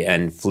early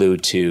and flew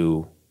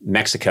to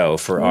Mexico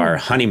for our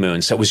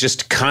honeymoon. So it was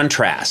just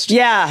contrast.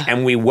 Yeah.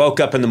 And we woke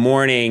up in the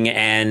morning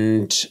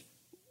and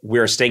we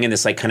were staying in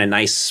this kind of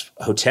nice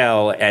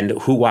hotel, and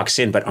who walks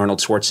in but Arnold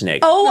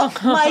Schwarzenegger? Oh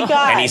my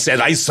God. And he said,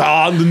 I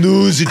saw on the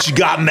news that you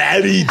got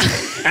married.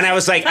 And I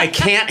was like, I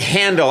can't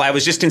handle. I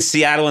was just in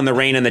Seattle in the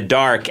rain and the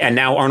dark, and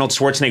now Arnold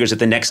Schwarzenegger's at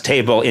the next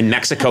table in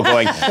Mexico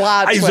going,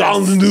 I saw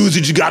on the news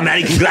that you got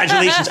married.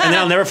 Congratulations. And then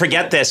I'll never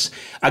forget this.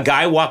 A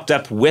guy walked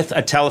up with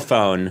a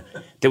telephone.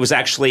 There was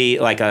actually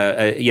it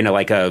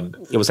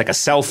was like a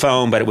cell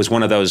phone, but it was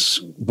one of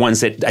those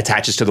ones that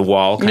attaches to the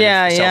wall. Kind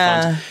of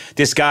cell phones.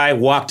 This guy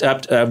walked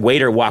up, a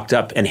waiter walked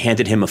up and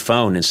handed him a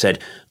phone and said,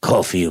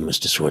 "Call for you,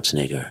 Mr.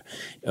 Schwarzenegger."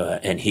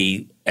 And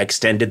he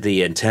extended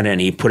the antenna and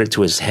he put it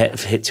to his head,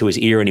 to his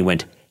ear, and he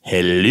went,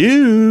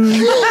 "Hello."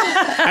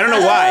 I don't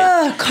know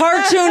why.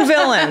 Cartoon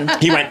villain.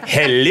 He went,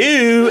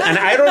 "Hello." And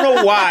I don't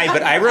know why,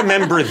 but I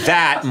remember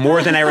that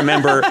more than I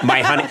remember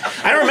my honey.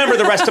 I don't remember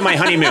the rest of my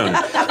honeymoon.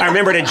 I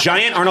remembered a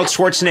giant Arnold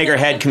Schwarzenegger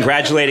head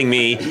congratulating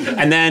me,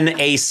 and then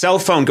a cell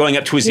phone going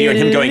up to his ear and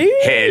him going,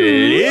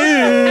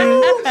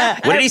 "Hello."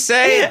 What did he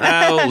say?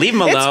 Oh, leave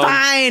him alone. It's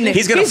fine.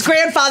 He's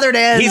grandfathered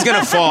in. He's going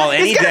to fall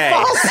any day.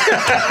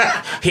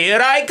 Here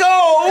I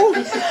go.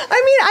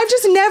 I've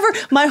just never,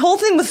 my whole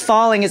thing with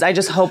falling is I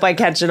just hope I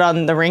catch it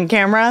on the Ring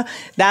camera.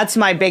 That's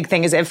my big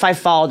thing is if I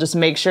fall, just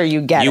make sure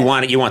you get it. You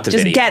want the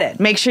video. Just get it.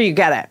 Make sure you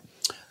get it.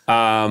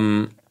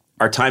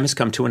 Our time has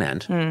come to an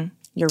end.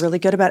 You're really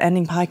good about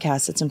ending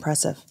podcasts. It's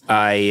impressive.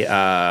 I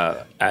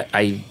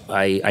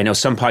know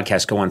some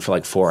podcasts go on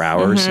for 4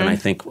 hours, and I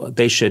think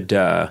they should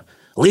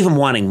leave them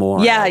wanting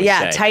more. Yeah, I always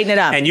say. tighten it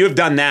up. And you have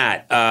done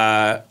that.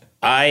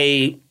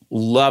 I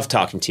love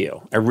talking to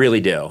you. I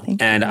really do.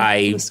 And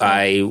I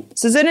So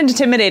is it an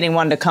intimidating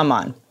one to come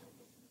on?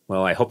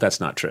 well, I hope that's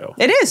not true.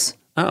 It is.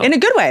 Oh. In a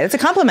good way. It's a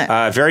compliment.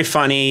 Very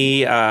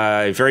funny,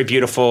 very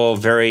beautiful,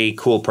 very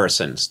cool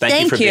person.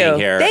 Thank you for being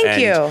here.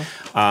 Thank you.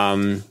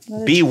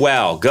 Be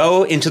well.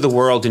 Go into the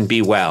world and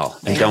be well,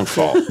 and don't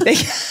fall.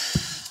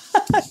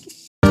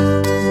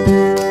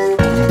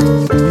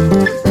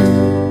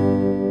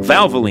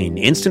 Valvoline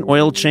Instant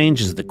Oil Change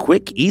is the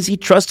quick, easy,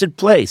 trusted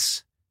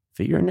place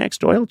for your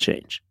next oil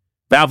change.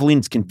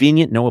 Valvoline's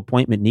convenient, no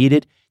appointment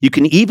needed. You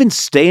can even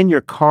stay in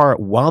your car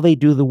while they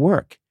do the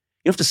work.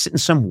 You don't have to sit in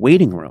some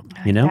waiting room,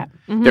 you know?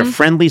 Mm-hmm. Their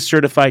friendly,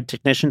 certified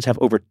technicians have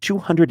over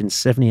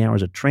 270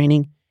 hours of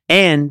training,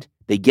 and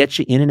they get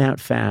you in and out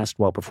fast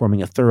while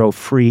performing a thorough,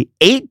 free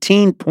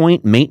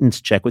 18-point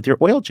maintenance check with your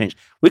oil change.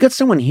 We got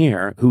someone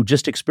here who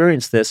just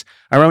experienced this,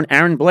 our own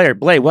Aaron Blair.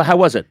 Blair, well, how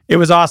was it? It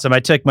was awesome.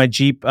 I took my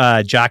Jeep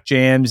Jock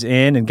Jams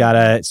in and got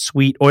a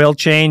sweet oil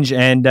change,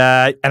 and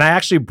I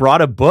actually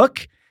brought a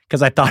book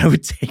because I thought it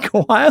would take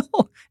a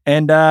while,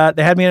 and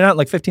they had me in and out in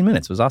like 15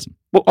 minutes. It was awesome.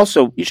 Well,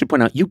 also, you should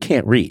point out, you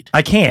can't read.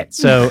 I can't,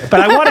 but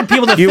I wanted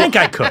people to think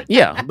I could.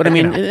 Yeah, but I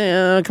mean,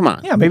 come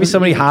on. Yeah, maybe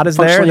somebody hot is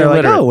there, and they're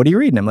like, oh, what are you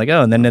reading? I'm like,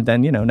 oh, and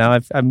then you know, now I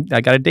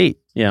got a date.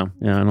 Yeah,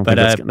 I don't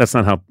think that's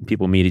not how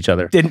people meet each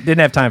other. Didn't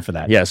have time for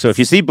that. Yeah, so if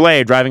you see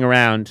Blair driving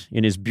around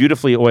in his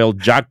beautifully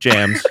oiled Jock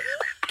Jams,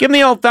 give him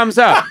the old thumbs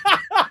up.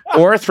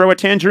 Or throw a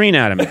tangerine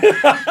at him.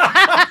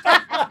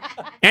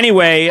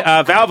 Anyway,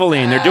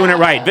 Valvoline, they're doing it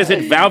right.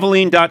 Visit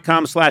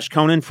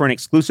valvoline.com/Conan for an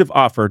exclusive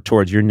offer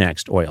towards your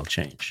next oil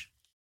change.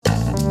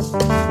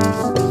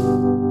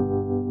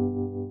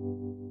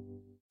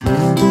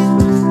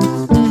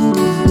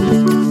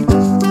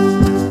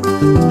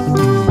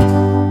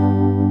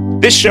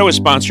 This show is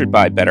sponsored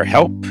by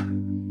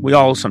BetterHelp. We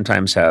all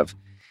sometimes have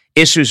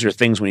issues or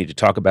things we need to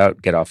talk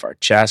about, get off our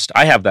chest.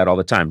 I have that all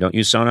the time, don't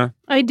you, Sona?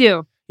 I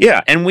do.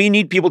 Yeah, and we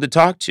need people to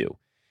talk to.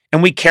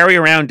 And we carry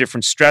around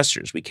different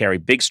stressors. We carry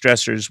big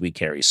stressors. We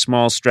carry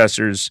small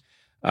stressors.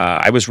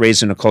 I was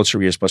raised in a culture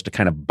where you're supposed to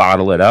kind of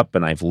bottle it up,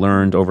 and I've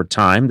learned over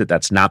time that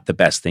that's not the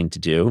best thing to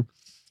do.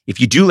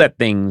 If you do let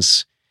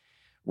things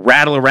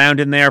rattle around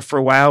in there for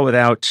a while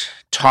without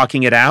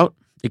talking it out,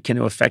 it can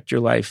affect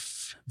your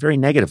life very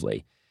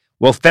negatively.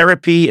 Well,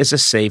 therapy is a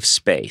safe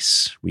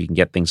space where you can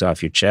get things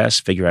off your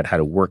chest, figure out how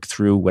to work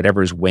through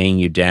whatever is weighing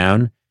you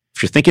down.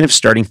 If you're thinking of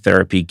starting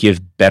therapy,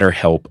 give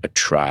BetterHelp a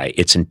try.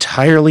 It's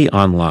entirely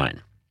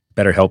online.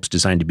 BetterHelp's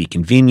designed to be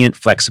convenient,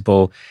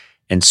 flexible,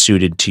 and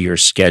suited to your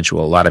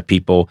schedule. A lot of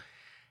people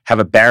have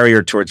a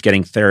barrier towards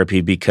getting therapy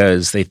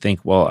because they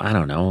think, well, I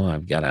don't know,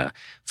 I've got to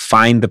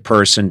find the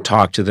person,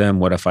 talk to them.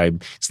 What if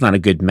it's not a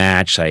good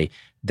match?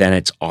 Then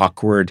it's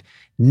awkward.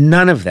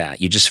 None of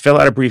that. You just fill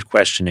out a brief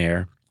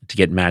questionnaire to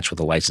get matched with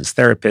a licensed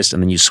therapist,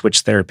 and then you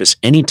switch therapists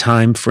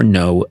anytime for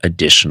no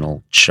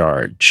additional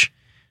charge.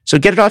 So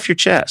get it off your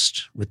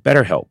chest with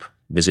BetterHelp.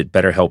 Visit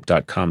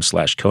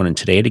BetterHelp.com/Conan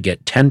today to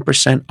get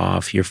 10%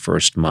 off your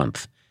first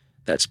month.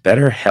 That's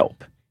BetterHelp,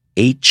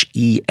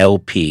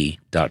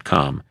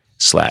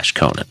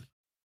 HELP.com/Conan.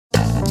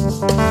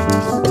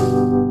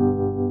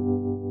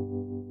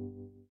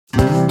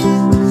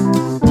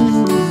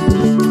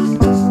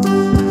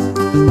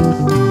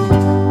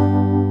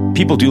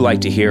 People do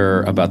like to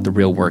hear about the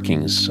real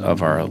workings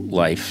of our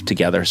life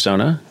together,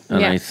 Sona.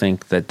 And I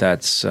think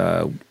that's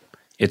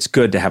it's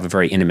good to have a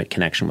very intimate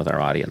connection with our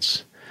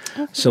audience.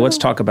 Okay. So let's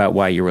talk about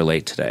why you were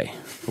late today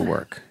for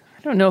work.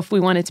 I don't know if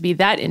we want it to be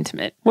that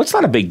intimate. Well, it's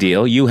not a big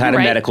deal. You had a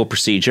medical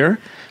procedure.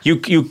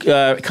 You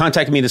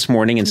contacted me this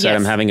morning and said,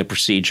 I'm having a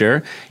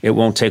procedure. It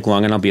won't take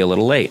long and I'll be a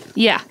little late.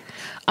 Yeah.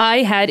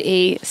 I had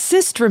a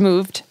cyst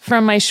removed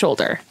from my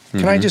shoulder.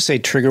 Can I just say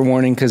trigger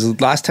warning?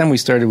 Because last time we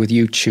started with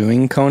you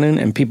chewing, Conan,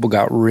 and people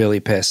got really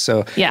pissed.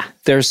 So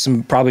there's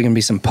probably going to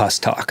be some pus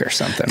talk or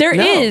something.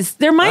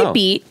 There might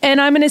be.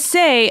 And I'm going to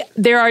say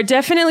there are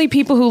definitely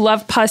people who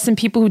love pus and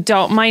people who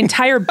don't. My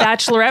entire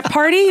bachelorette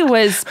party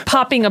was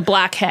popping a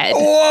blackhead.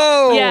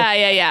 Whoa!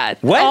 Yeah.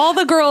 What? All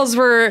the girls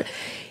were,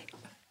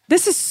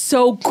 this is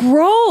so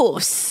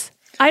gross.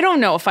 I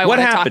don't know if I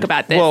want to talk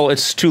about this. Well,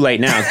 it's too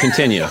late now.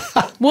 Continue.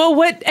 Well,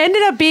 what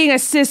ended up being a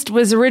cyst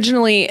was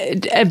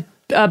originally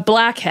a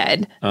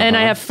blackhead, and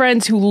I have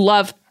friends who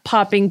love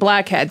popping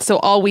blackheads. So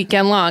all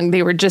weekend long,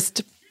 they were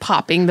just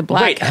popping the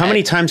blackhead. Wait, how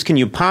many times can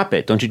you pop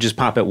it? Don't you just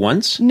pop it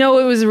once? No,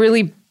 it was a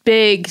really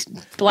big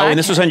blackhead. Oh, and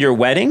this was on your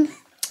wedding?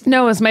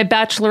 No, it was my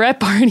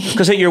bachelorette party.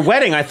 Because at your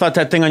wedding, I thought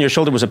that thing on your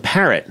shoulder was a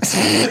parrot.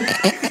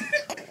 It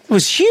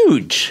was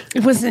huge.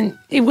 It wasn't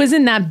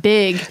that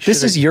big.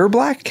 This is your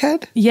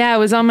blackhead? Yeah, it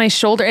was on my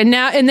shoulder, and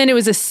then it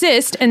was a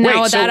cyst, and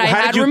now that I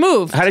had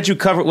removed. How did you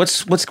cover?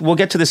 We'll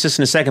get to the cyst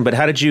in a second, but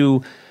how did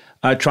you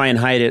try and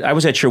hide it? I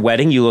was at your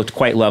wedding. You looked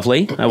quite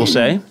lovely, I will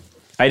say.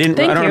 I don't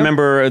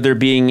remember there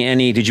being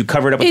any. Did you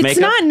cover it up with makeup? It's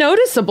not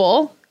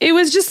noticeable. It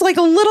was just like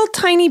a little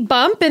tiny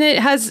bump, and it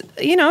has,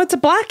 it's a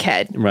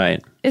blackhead.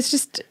 Right. It's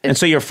just. And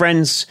so your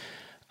friends.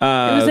 It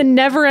was a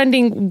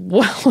never-ending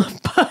well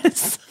of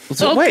pus.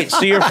 So wait,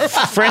 so your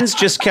friends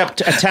just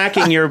kept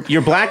attacking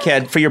your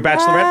blackhead for your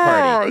bachelorette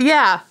party?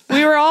 Yeah.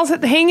 We were all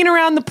hanging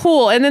around the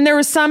pool. And then there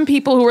were some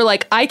people who were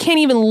like, I can't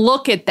even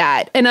look at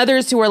that. And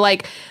others who were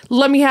like,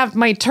 let me have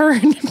my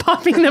turn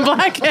popping the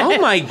blackhead. Oh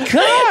my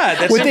God.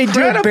 That's Would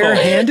incredible.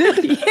 they do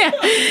it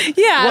barehanded?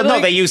 Yeah. Well,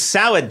 no, they use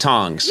salad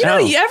tongs. You know,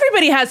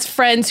 everybody has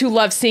friends who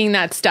love seeing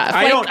that stuff.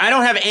 I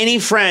don't have any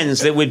friends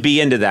that would be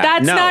into that.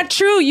 That's No. not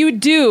true. You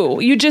do.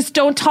 You just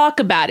don't talk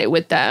about it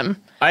with them.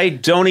 I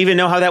don't even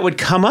know how that would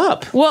come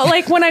up. Well,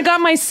 like when I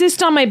got my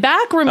cyst on my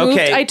back removed,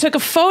 Okay. I took a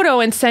photo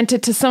and sent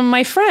it to some of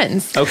my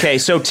friends. Okay,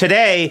 so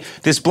today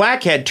this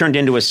blackhead turned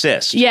into a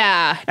cyst.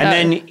 Yeah. And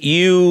then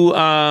you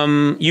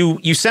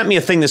sent me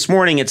a thing this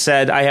morning. It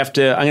said I'm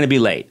going to be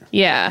late.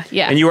 Yeah.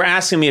 And you were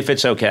asking me if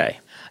it's okay.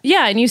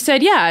 Yeah, and you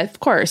said, yeah, of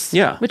course.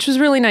 Yeah. Which was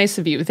really nice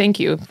of you. Thank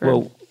you.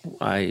 Well,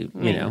 what are you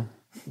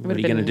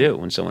going to do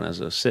when someone has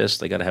a cyst?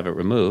 They got to have it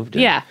removed.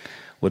 And Yeah.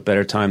 What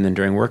better time than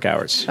during work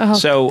hours? Oh,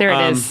 so there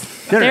it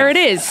is. No, There it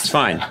It's is.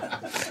 fine.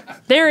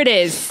 There it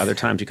is. Other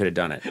times you could have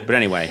done it. But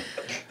anyway,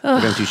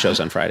 we're going to do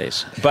shows on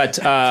Fridays. But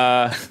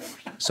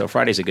so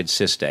Friday's a good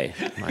cyst day,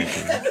 in my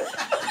opinion.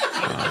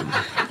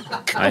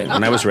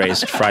 When I was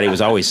raised, Friday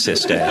was always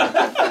cyst day.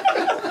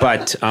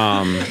 But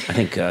I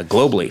think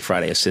globally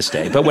Friday is cyst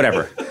day. But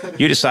whatever.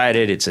 You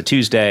decided it's a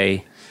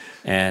Tuesday,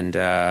 and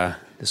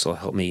this will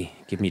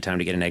give me time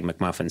to get an Egg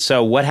McMuffin.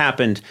 So what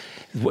happened?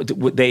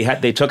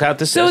 They took out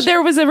the cyst? So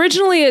there was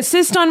originally a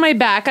cyst on my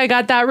back. I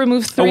got that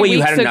removed 3 weeks ago. Oh, wait,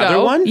 you had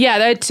another one?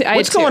 Yeah.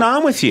 What's going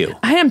on with you?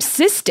 I am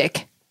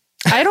cystic.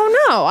 I don't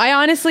know. I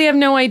honestly have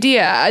no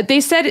idea. They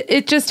said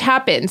it just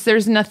happens.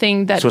 There's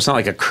nothing that... So it's not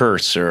like a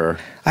curse or...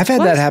 I've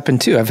had that happen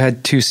too. I've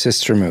had 2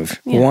 cysts removed.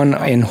 One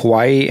in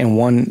Hawaii and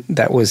one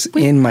that was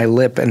in my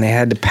lip, and they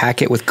had to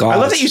pack it with gauze. I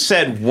love that you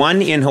said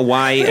one in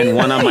Hawaii and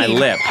one on my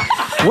lip.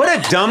 What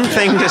a dumb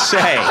thing to say.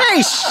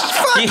 Hey,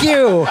 fuck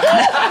you!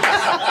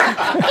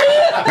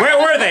 Where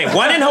were they?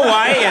 One in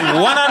Hawaii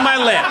and one on my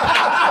lip.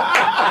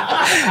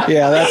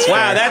 Yeah, that's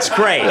Wow, fair. that's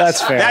great.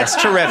 That's fair. That's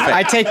terrific.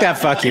 I take that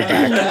fuck you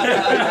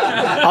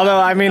back.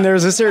 Although, I mean,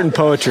 there's a certain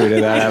poetry to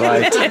that I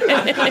liked.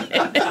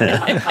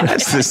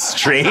 That's the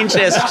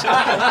strangest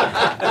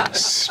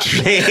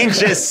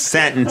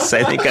sentence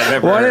I think I've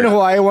ever One in heard.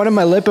 Hawaii, one in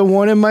my lip, and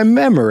one in my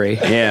memory.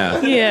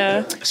 Yeah.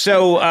 Yeah.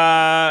 So,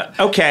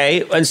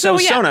 okay. And so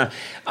yeah. Sona,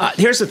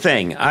 here's the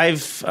thing.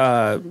 I've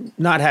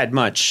not had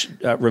much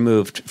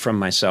removed from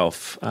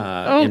myself in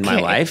my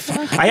Okay. life.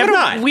 I have What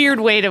a not. weird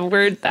way to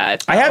word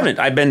that. I haven't.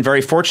 I've been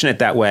very fortunate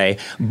that way.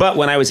 But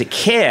when I was a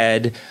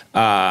kid,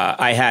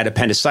 I had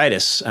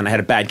appendicitis, and I had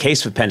a bad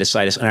case of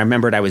appendicitis. And I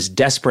remembered I was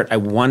desperate. I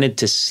wanted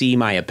to see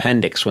my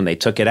appendix when they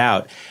took it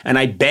out. And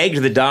I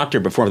begged the doctor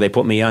before they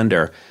put me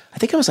under. I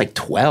think I was like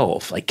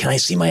 12. Like, can I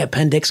see my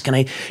appendix? Can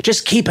I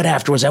just keep it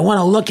afterwards? I want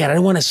to look at it. I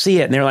want to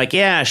see it. And they're like,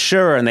 yeah,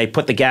 sure. And they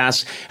put the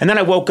gas. And then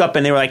I woke up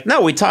and they were like,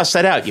 no, we tossed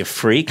that out, you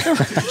freak.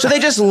 So they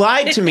just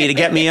lied to me to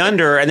get me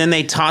under, and then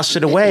they tossed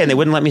it away and they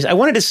wouldn't let me. I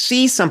wanted to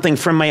see something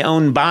from my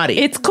own body.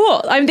 It's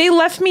cool. They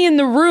left me in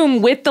the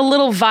room with the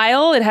little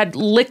vial. It had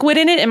liquid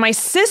in it, and my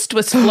cyst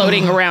was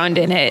floating around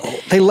in it.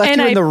 They left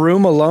And you in the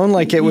room alone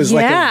like it was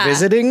like a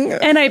visiting?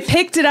 And I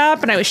picked it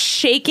up, and I was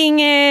shaking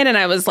it, and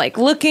I was like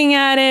looking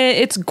at it.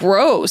 It's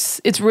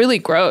gross. It's really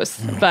gross.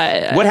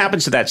 But what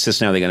happens to that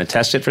cyst now? Are they going to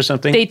test it for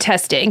something? they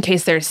test it in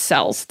case there's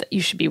cells that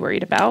you should be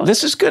worried about.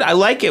 This is good. I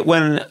like it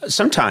when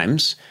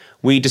sometimes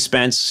we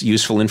dispense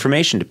useful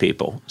information to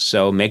people.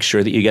 So make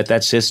sure that you get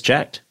that cyst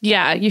checked.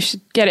 Yeah, you should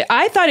get it.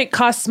 I thought it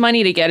costs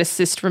money to get a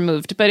cyst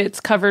removed, but it's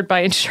covered by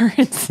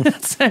insurance.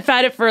 I've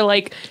had it for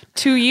like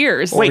 2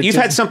 years. Wait, you've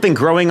had something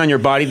growing on your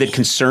body that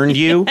concerned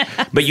you,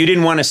 but you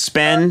didn't want to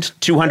spend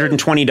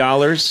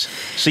 $220,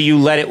 so you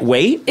let it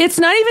wait? It's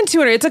not even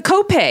 $200. It's a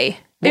copay.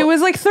 It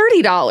was like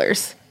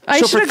 $30.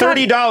 So for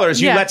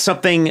 $30, you let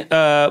something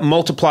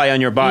multiply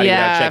on your body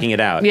without checking it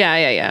out.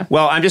 Yeah.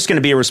 Well, I'm just going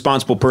to be a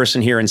responsible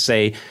person here and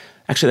say,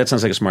 actually, that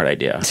sounds like a smart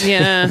idea.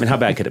 Yeah. I mean, how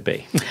bad could it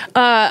be?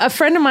 A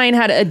friend of mine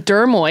had a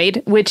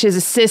dermoid, which is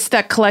a cyst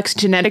that collects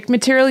genetic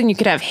material, and you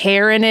could have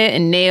hair in it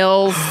and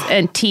nails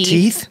and teeth.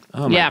 Teeth?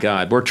 Oh, my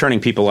God. We're turning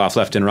people off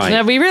left and right.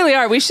 Yeah, we really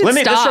are. We should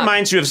stop. This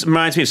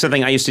reminds me of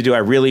something I used to do. I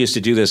really used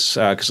to do this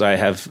because I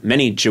have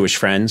many Jewish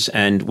friends,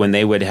 and when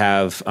they would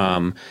have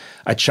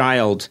a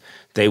child,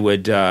 they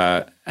would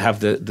have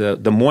the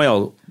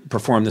mohel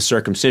perform the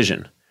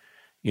circumcision,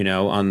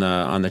 on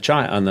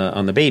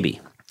the baby.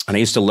 And I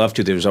used to love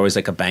to. There was always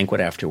like a banquet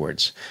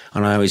afterwards,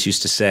 and I always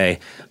used to say,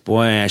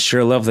 "Boy, I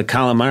sure love the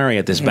calamari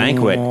at this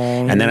banquet."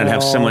 And then I'd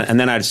have someone, and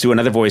then I'd do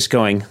another voice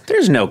going,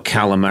 "There's no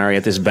calamari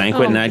at this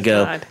banquet," and I'd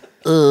go,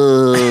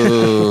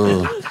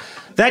 "Ugh."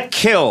 That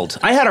killed.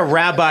 I had a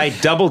rabbi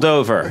doubled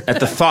over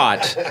at the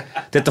thought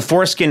that the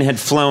foreskin had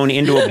flown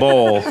into a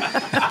bowl,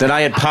 that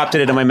I had popped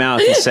it into my mouth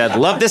and said,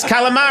 "Love this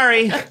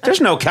calamari." There's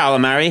no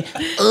calamari.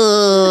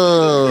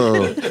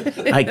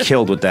 Ugh. I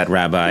killed with that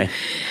rabbi.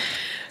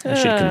 I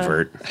should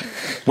convert.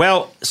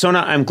 Well,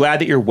 Sona, I'm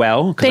glad that you're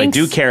well, because I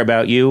do care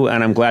about you,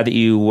 and I'm glad that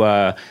you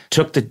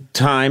took the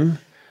time.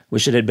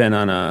 Wish it had been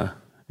on a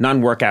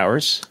non-work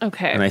hours.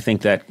 Okay. And I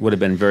think that would have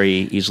been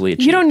very easily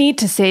achieved. You don't need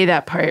to say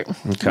that part.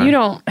 Okay. You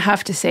don't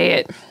have to say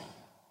it.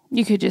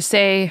 You could just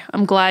say,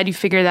 I'm glad you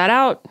figured that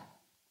out.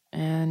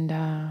 And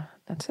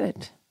that's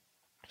it.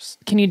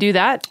 Can you do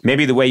that?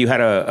 Maybe the way you had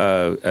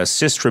a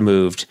cyst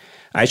removed,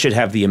 I should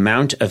have the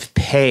amount of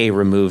pay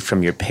removed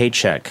from your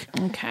paycheck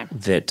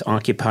that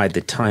occupied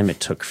the time it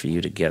took for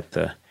you to get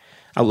the...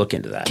 I'll look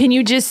into that. Can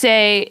you just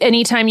say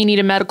anytime you need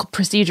a medical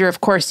procedure,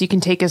 of course, you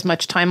can take as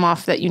much time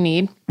off that you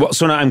need? Well,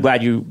 so now I'm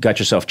glad you got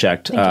yourself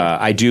checked.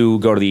 I do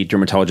go to the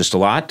dermatologist a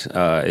lot.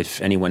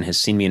 If anyone has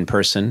seen me in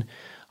person,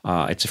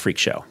 it's a freak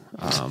show.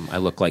 I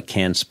look like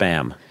canned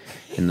Spam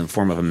in the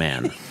form of a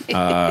man.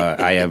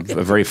 I have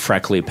a very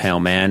freckly, pale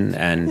man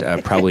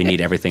and probably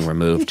need everything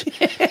removed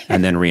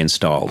and then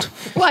reinstalled.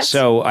 What?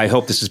 So I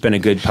hope this has been a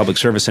good public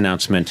service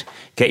announcement.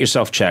 Get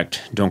yourself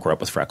checked. Don't grow up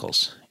with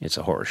freckles. It's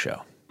a horror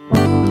show.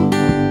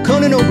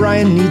 Conan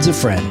O'Brien Needs a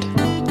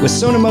Friend, with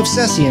Sona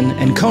Movsesian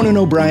and Conan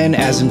O'Brien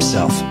as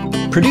himself.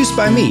 Produced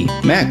by me,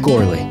 Matt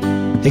Gorley.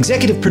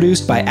 Executive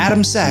produced by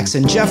Adam Sachs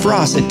and Jeff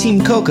Ross at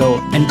Team Coco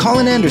and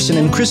Colin Anderson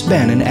and Chris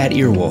Bannon at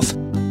Earwolf.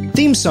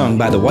 Theme song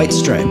by the White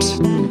Stripes.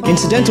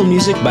 Incidental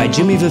music by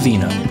Jimmy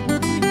Vivino.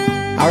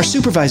 Our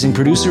supervising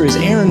producer is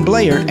Aaron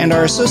Blair and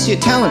our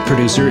associate talent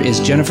producer is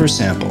Jennifer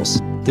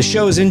Samples. The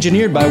show is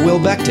engineered by Will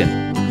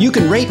Beckton. You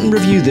can rate and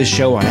review this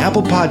show on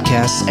Apple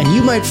Podcasts, and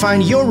you might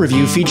find your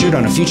review featured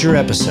on a future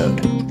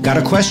episode. Got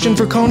a question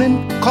for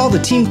Conan? Call the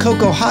Team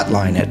Coco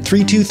hotline at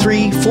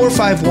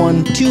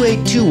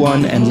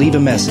 323-451-2821 and leave a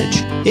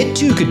message. It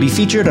too could be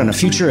featured on a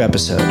future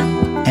episode.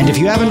 And if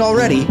you haven't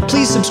already,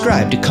 please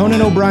subscribe to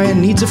Conan O'Brien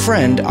Needs a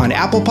Friend on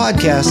Apple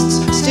Podcasts,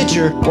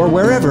 Stitcher, or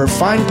wherever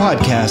fine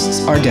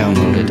podcasts are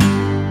downloaded.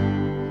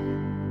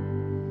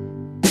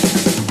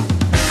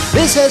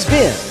 This has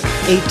been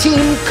a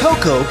Team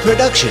Coco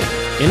production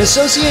in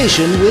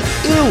association with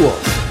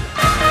Earwolf.